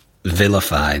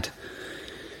vilified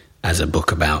as a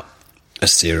book about a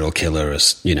serial killer,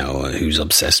 you know, who's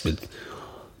obsessed with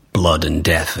blood and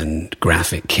death and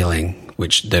graphic killing,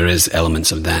 which there is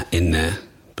elements of that in there.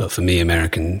 But for me,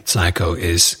 American Psycho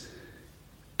is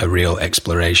a real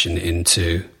exploration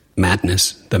into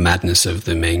madness, the madness of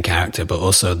the main character, but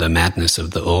also the madness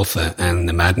of the author and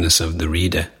the madness of the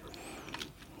reader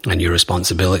and your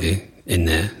responsibility in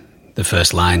there. The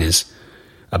first line is,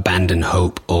 "Abandon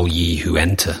hope, all ye who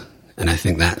enter." And I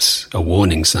think that's a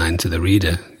warning sign to the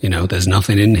reader. You know, there's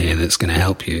nothing in here that's going to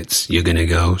help you. You're going to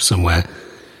go somewhere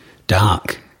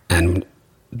dark. And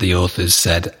the authors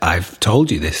said, I've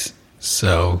told you this.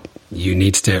 So you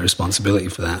need to take responsibility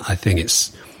for that. I think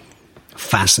it's a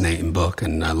fascinating book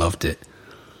and I loved it.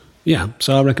 Yeah,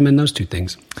 so I'll recommend those two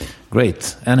things.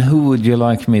 Great. And who would you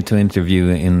like me to interview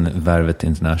in Värvet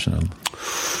International?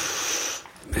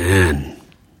 Man,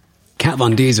 Kat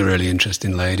Von D is a really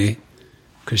interesting lady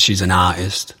because she's an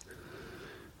artist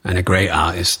and a great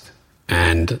artist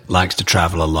and likes to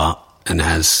travel a lot and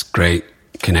has great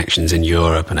connections in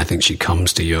Europe, and I think she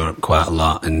comes to Europe quite a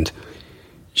lot and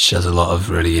she has a lot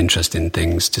of really interesting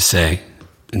things to say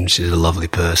and she's a lovely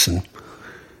person.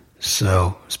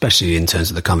 So, especially in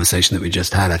terms of the conversation that we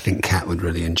just had, I think Kat would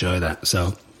really enjoy that.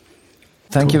 So,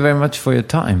 thank you very much for your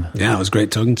time. Yeah, it was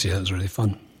great talking to you. That was really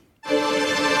fun.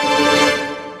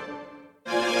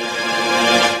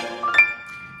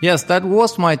 Yes, that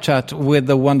was my chat with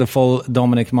the wonderful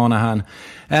Dominic Monaghan.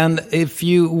 And if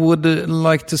you would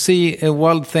like to see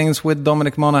Wild Things with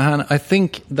Dominic Monaghan, I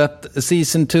think that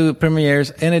season 2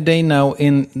 premieres any day now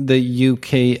in the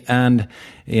UK and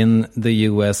in the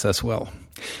US as well.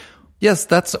 Yes,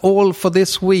 that's all for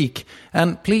this week.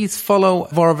 And please follow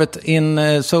Värvet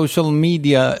in social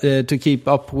media to keep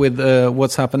up with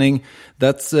what's happening.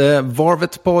 That's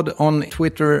VarvetPod on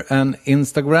Twitter and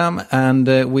Instagram. And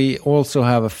we also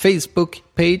have a Facebook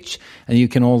page. And you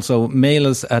can also mail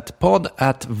us at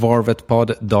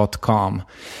pod@varvetpod.com.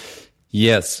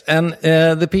 Yes, and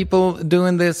the people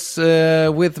doing this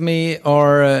with me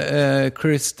are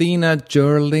Christina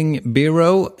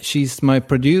Jerling-Biro. She's my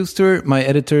producer. My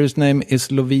editor's name is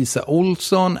Lovisa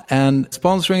Olsson, and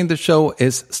sponsoring the show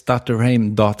is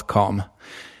Stutterheim.com.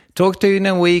 Talk to you in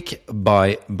a week.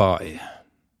 Bye-bye.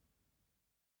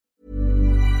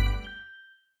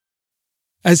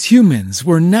 As humans,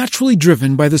 we're naturally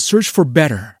driven by the search for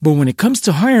better. But when it comes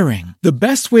to hiring, the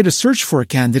best way to search for a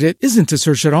candidate isn't to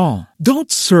search at all.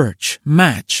 Don't search,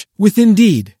 match with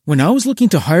Indeed. When I was looking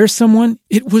to hire someone,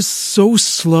 it was so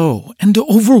slow and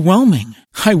overwhelming.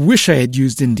 I wish I had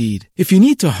used Indeed. If you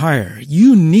need to hire,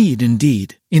 you need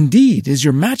Indeed. Indeed is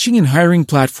your matching and hiring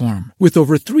platform with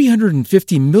over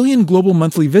 350 million global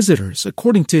monthly visitors,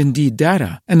 according to Indeed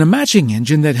data, and a matching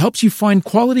engine that helps you find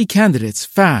quality candidates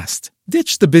fast.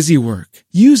 Ditch the busy work.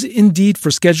 Use Indeed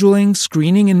for scheduling,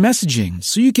 screening, and messaging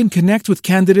so you can connect with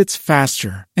candidates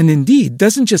faster. And Indeed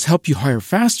doesn't just help you hire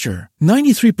faster.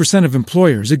 93% of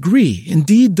employers agree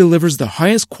Indeed delivers the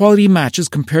highest quality matches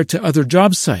compared to other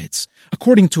job sites,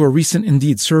 according to a recent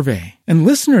Indeed survey. And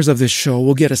listeners of this show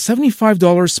will get a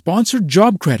 $75 sponsored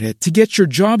job credit to get your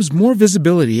jobs more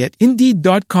visibility at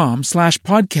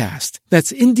Indeed.com/podcast.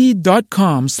 That's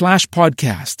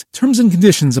Indeed.com/podcast. Terms and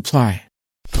conditions apply.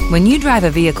 When you drive a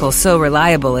vehicle so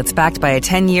reliable it's backed by a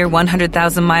 10-year,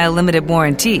 100,000-mile limited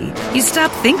warranty, you stop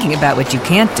thinking about what you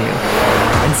can't do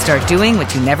and start doing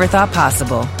what you never thought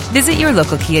possible. Visit your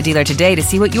local Kia dealer today to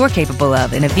see what you're capable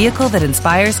of in a vehicle that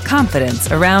inspires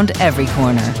confidence around every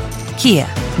corner. Kia,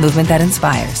 movement that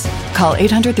inspires. Call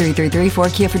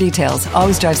 800-333-4KIA for details.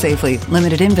 Always drive safely.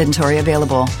 Limited inventory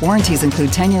available. Warranties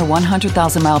include 10-year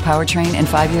 100,000-mile powertrain and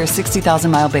 5-year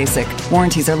 60,000-mile basic.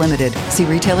 Warranties are limited. See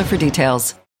retailer for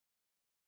details.